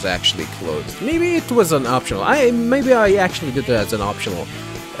place was actually closed. Maybe it was an optional. Maybe I actually did it as an optional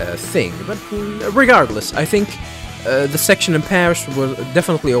thing, but regardless, I think the section in Paris was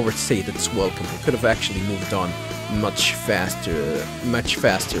definitely overstayed its welcome. We could have actually moved on much faster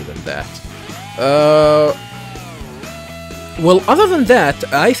than that. Well, other than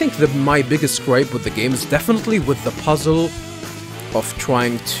that, I think that my biggest gripe with the game is definitely with the puzzle of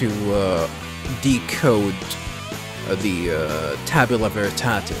trying to decode the Tabula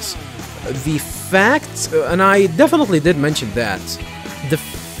Veritatis. The fact, and I definitely did mention that, the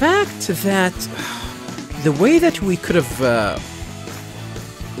fact that the way that we could have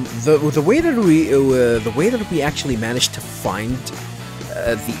the way that we actually managed to find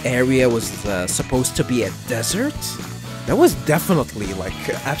the area was supposed to be a desert. That was definitely like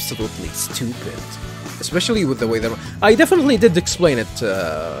absolutely stupid, especially with the way that I definitely did explain it.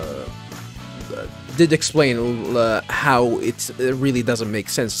 How it really doesn't make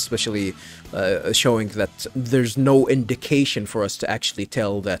sense, especially showing that there's no indication for us to actually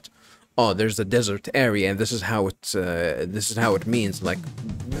tell that, oh, there's a desert area and this is how it means. Like,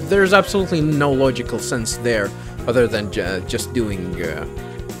 there's absolutely no logical sense there, other than just doing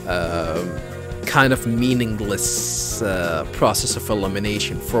kind of meaningless process of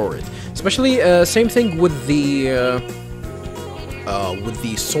elimination for it. Especially same thing with the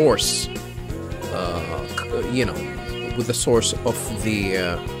source. You know, with the source of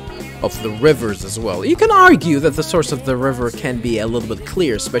the rivers as well. You can argue that the source of the river can be a little bit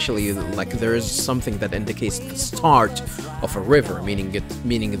clear, especially like there is something that indicates the start of a river, meaning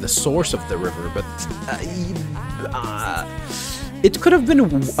the source of the river. But it could have been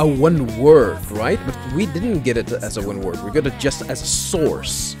a one word, right? But we didn't get it as a one word. We got it just as a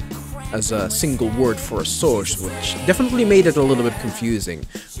source, as a single word for a source, which definitely made it a little bit confusing.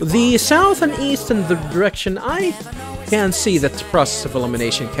 The south and east and the direction, I can see that the process of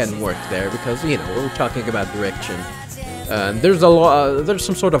elimination can work there, because, you know, we're talking about direction. There's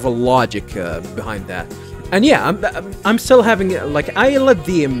some sort of a logic behind that. And yeah, I'm still having, like, I let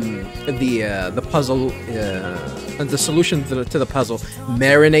the puzzle and the solution to the puzzle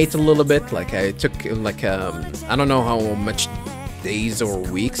marinate a little bit. Like, I took like I don't know how much days or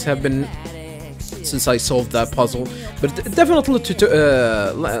weeks have been since I solved that puzzle, but definitely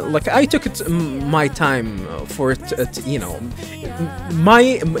like I took my time for it. You know,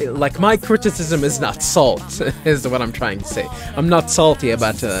 my criticism is not salt, is what I'm trying to say. I'm not salty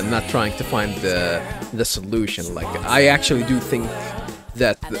about not trying to find the solution. Like, I actually do think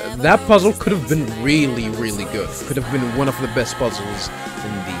that that puzzle could have been really, really good. Could have been one of the best puzzles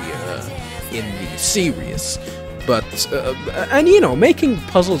in the series. But and you know, making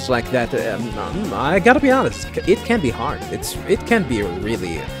puzzles like that, I gotta be honest, it can be hard. It can be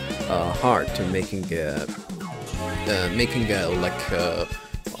really hard to making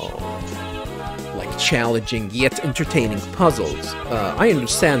like challenging yet entertaining puzzles. I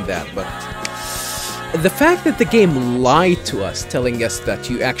understand that, but the fact that the game lied to us, telling us that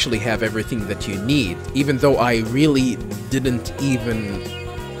you actually have everything that you need, even though I really didn't even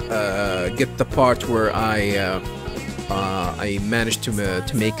get the part where I managed to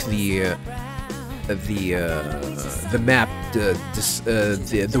make the map,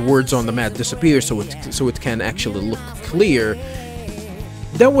 the words on the map disappear, so it can actually look clear.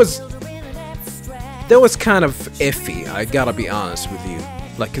 That was kind of iffy, I gotta be honest with you.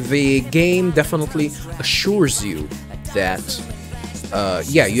 Like, the game definitely assures you that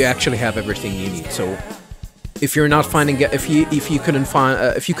yeah, you actually have everything you need. So if you're not finding it, if you couldn't find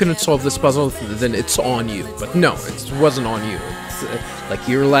if you couldn't solve this puzzle, then it's on you. But no, it wasn't on you. It's, like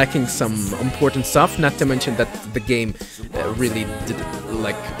you're lacking some important stuff. Not to mention that the game really did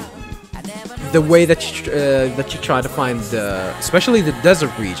like the way that you try to find especially the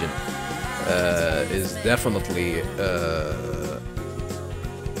desert region is definitely.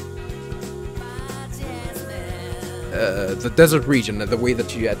 The desert region, the way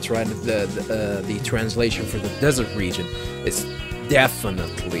that you had tried the translation for the desert region is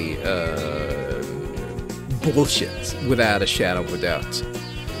definitely bullshit, without a shadow of a doubt.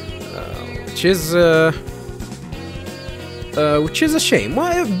 Which is a shame.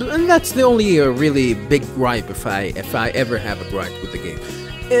 Well, and that's the only really big gripe, if I ever have a gripe with the game.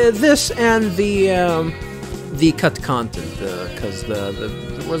 This and the cut content, because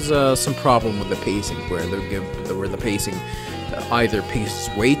there was some problem with the pacing, where the pacing either paces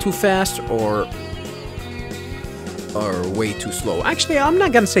way too fast or way too slow. Actually, I'm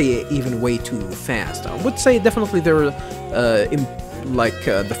not gonna say even way too fast. I would say definitely there were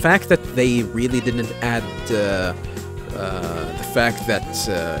the fact that they really didn't add the fact that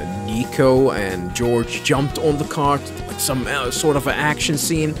Nico and George jumped on the cart, like some sort of an action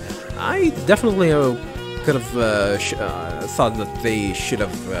scene. I definitely could have thought that they should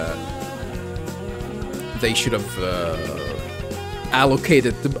have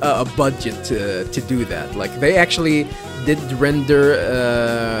allocated a budget to do that. Like they actually did render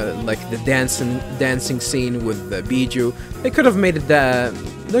like the dancing scene with Biju. They could have made it that.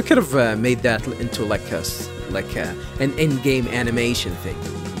 They could have made that into like an in-game animation thing.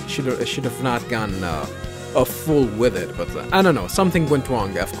 Should have not gone full with it, but I don't know. Something went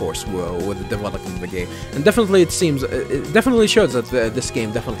wrong, of course, with the development of the game, and definitely it definitely shows that this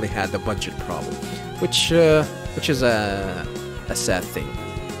game definitely had a budget problem, which is a sad thing.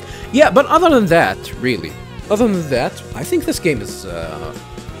 Yeah, but other than that, I think this game is great.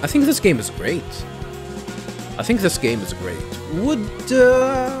 I think this game is great.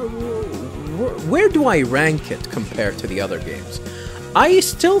 Where do I rank it compared to the other games? I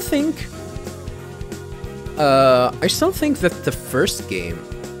still think that the first game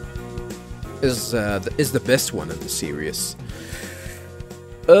is the best one in the series.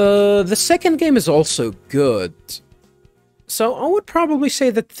 The second game is also good, so I would probably say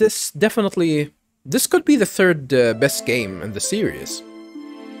that this could be the third best game in the series.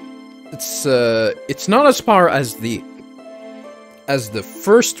 It's not as far as the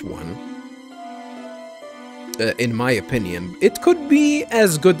first one. In my opinion, it could be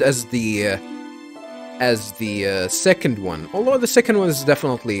as good as the second one. Although the second one is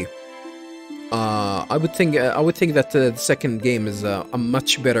definitely, I would think that the second game is a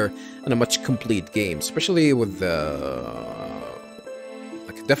much better and a much complete game, especially with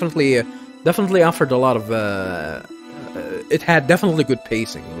definitely offered a lot of. It had definitely good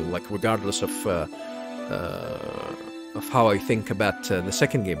pacing, like regardless of how I think about the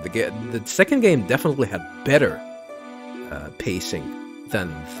second game. The second game definitely had better pacing than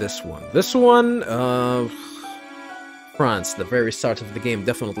this one. This one, France, the very start of the game,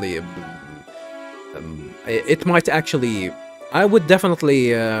 definitely. It might actually. I would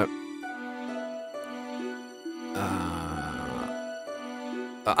definitely.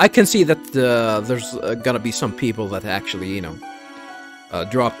 I can see that there's gonna be some people that actually,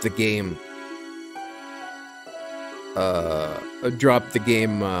 drop the game. Drop the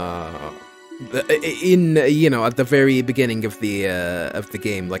game in at the very beginning of the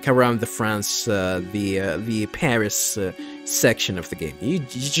game, like around the France, the Paris section of the game. You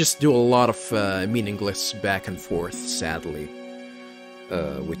just do a lot of meaningless back and forth, sadly,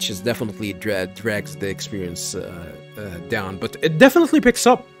 which is definitely drags the experience down. But it definitely picks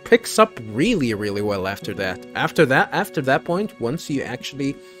up really, really well after that. After that point, once you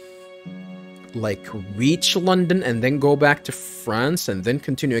actually reach London and then go back to France and then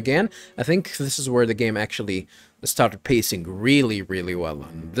continue again, I think this is where the game actually started pacing really, really well.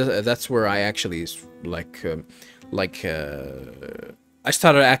 And that's where I actually I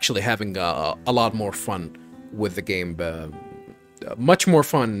started actually having a lot more fun with the game, much more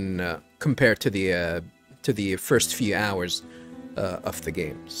fun compared to the first few hours of the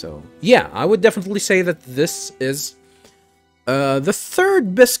game. So yeah, I would definitely say that this is the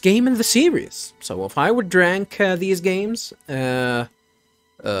third best game in the series. So if I would rank these games,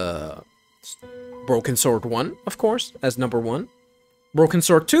 Broken Sword 1, of course, as number 1, Broken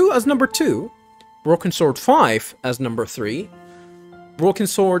Sword 2 as number 2, Broken Sword 5 as number 3, Broken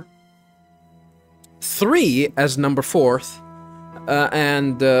Sword 3 as number 4th,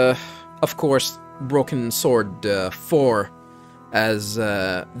 and of course Broken Sword 4 as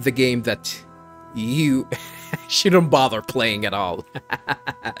the game that you shouldn't bother playing at all.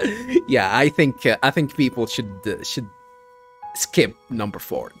 Yeah, I think people should skip number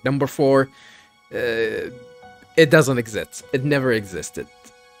 4. Number 4, it doesn't exist. It never existed.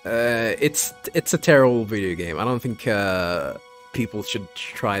 It's a terrible video game. I don't think people should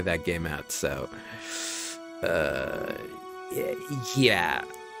try that game out. So, yeah.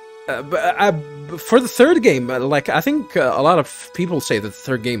 But for the third game, like, I think a lot of people say that the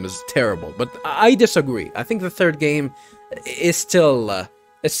third game is terrible, but I disagree. I think the third game is still a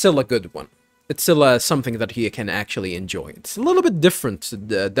good one. It's still something that you can actually enjoy. It's a little bit different,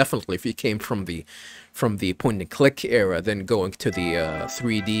 definitely, if you came from the point and click era, then going to the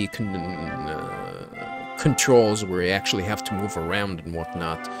 3D controls where you actually have to move around and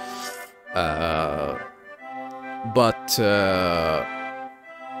whatnot.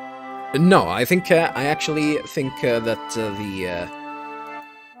 No, I actually think that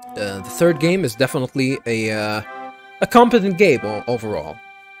the third game is definitely a competent game overall,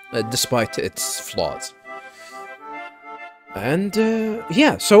 despite its flaws. And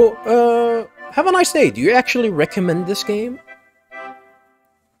yeah, so have a nice day. Do you actually recommend this game?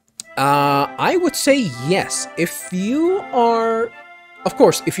 I would say yes. If you are, of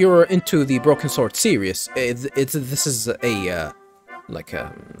course, if you're into the Broken Sword series, this is a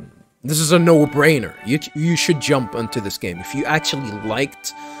this is a no-brainer. You should jump onto this game. If you actually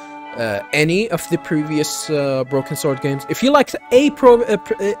liked any of the previous Broken Sword games, if you liked a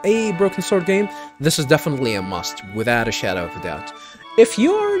Broken Sword game, this is definitely a must, without a shadow of a doubt. If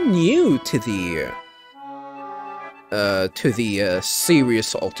you're new to the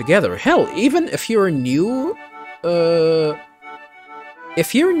series altogether, hell, even if you're new,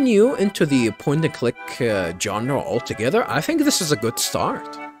 into the point-and-click genre altogether, I think this is a good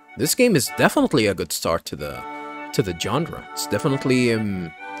start. This game is definitely a good start to the genre. It's definitely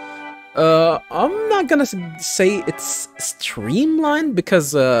I'm not gonna say it's streamlined,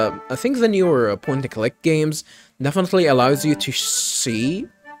 because I think the newer point-and-click games definitely allows you to see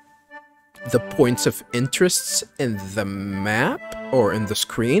the points of interests in the map or in the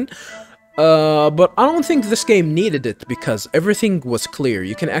screen. But I don't think this game needed it, because everything was clear.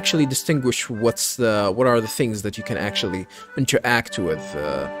 You can actually distinguish what are the things that you can actually interact with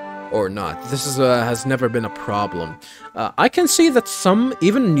or not. This has never been a problem. I can see that some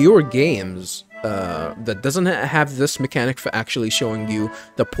even newer games that doesn't have this mechanic for actually showing you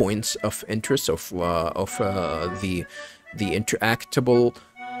the points of interest of the interactable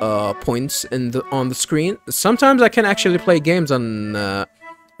points on the screen. Sometimes I can actually play games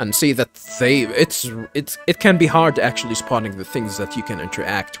and see that it can be hard to actually spotting the things that you can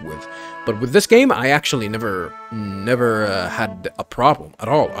interact with. But with this game, I actually never had a problem at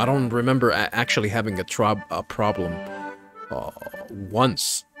all. I don't remember actually having a problem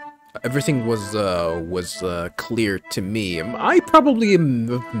once. Everything was clear to me. I probably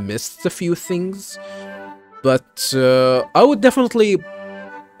missed a few things, but I would definitely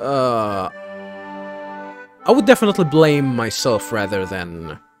blame myself rather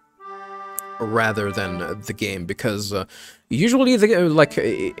than the game, because usually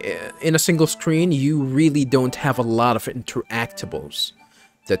in a single screen you really don't have a lot of interactables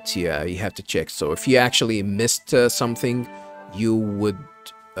that you have to check. So if you actually missed something, you would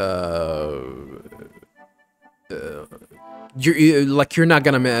you're not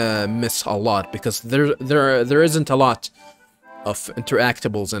gonna miss a lot, because there isn't a lot of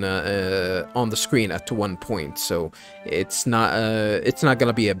interactables on the screen at one point, so it's not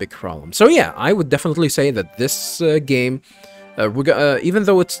gonna be a big problem. So yeah, I would definitely say that this game, even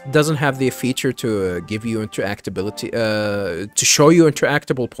though it doesn't have the feature to give you interactability, to show you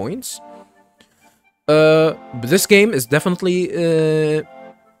interactable points, but this game is definitely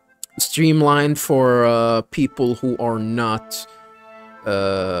streamlined for people who are not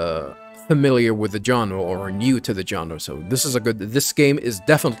familiar with the genre or new to the genre. So this game is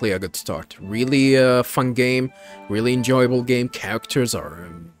definitely a good start. Really fun game, really enjoyable game. Characters are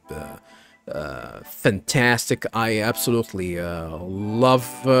fantastic. I absolutely love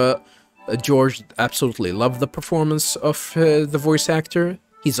George. Absolutely love the performance of the voice actor.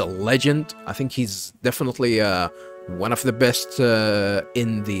 He's a legend. I think he's definitely one of the best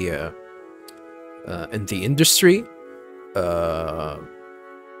in the industry.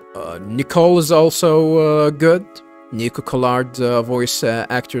 Nicole is also good. Nico Collard voice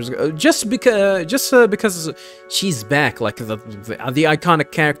actors, just because she's back, like the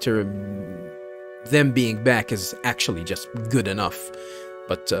iconic character, them being back is actually just good enough.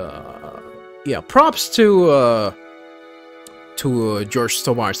 But yeah, props to George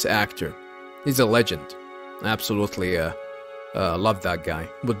Stomar's actor. He's a legend. Absolutely Love that guy.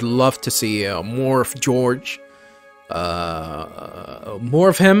 Would love to see more of George. More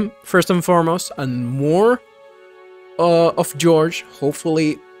of him, first and foremost, and more of George,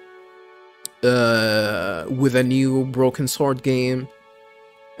 hopefully with a new Broken Sword game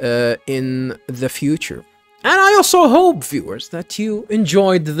in the future. And I also hope, viewers, that you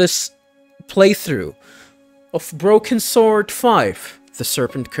enjoyed this playthrough of Broken Sword 5, The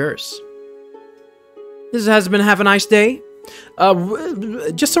Serpent Curse. This has been Have a Nice Day.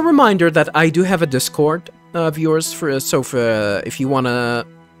 Just a reminder that I do have a Discord, viewers, if you wanna,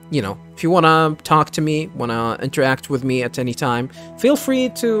 if you wanna talk to me, wanna interact with me at any time, feel free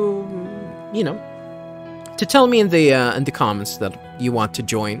to, to tell me in the comments that you want to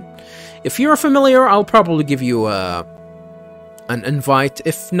join. If you're familiar, I'll probably give you an invite.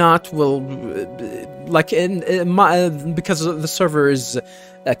 If not, we'll because the server is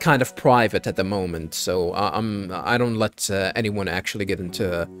kind of private at the moment, so I don't let anyone actually get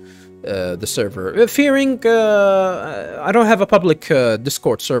into the server. Fearing I don't have a public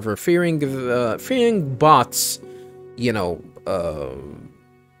Discord server. Fearing bots,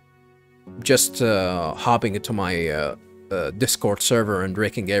 just hopping into my Discord server and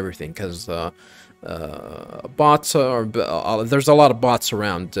breaking everything, because bots are there's a lot of bots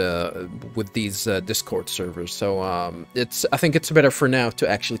around with these Discord servers, so I think it's better for now to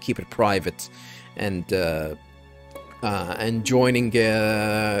actually keep it private and joining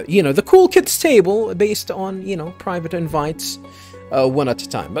the cool kids table based on private invites one at a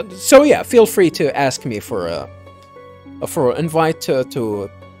time. But so yeah, feel free to ask me for an invite to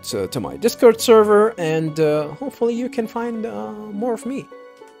my Discord server, and hopefully you can find more of me.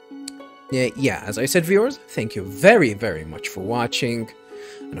 Yeah, as I said, viewers, thank you very, very much for watching,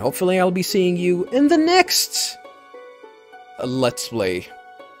 and hopefully I'll be seeing you in the next Let's Play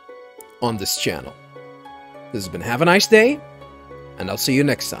on this channel. This has been Have a Nice Day, and I'll see you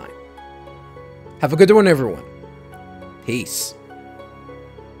next time. Have a good one, everyone. Peace.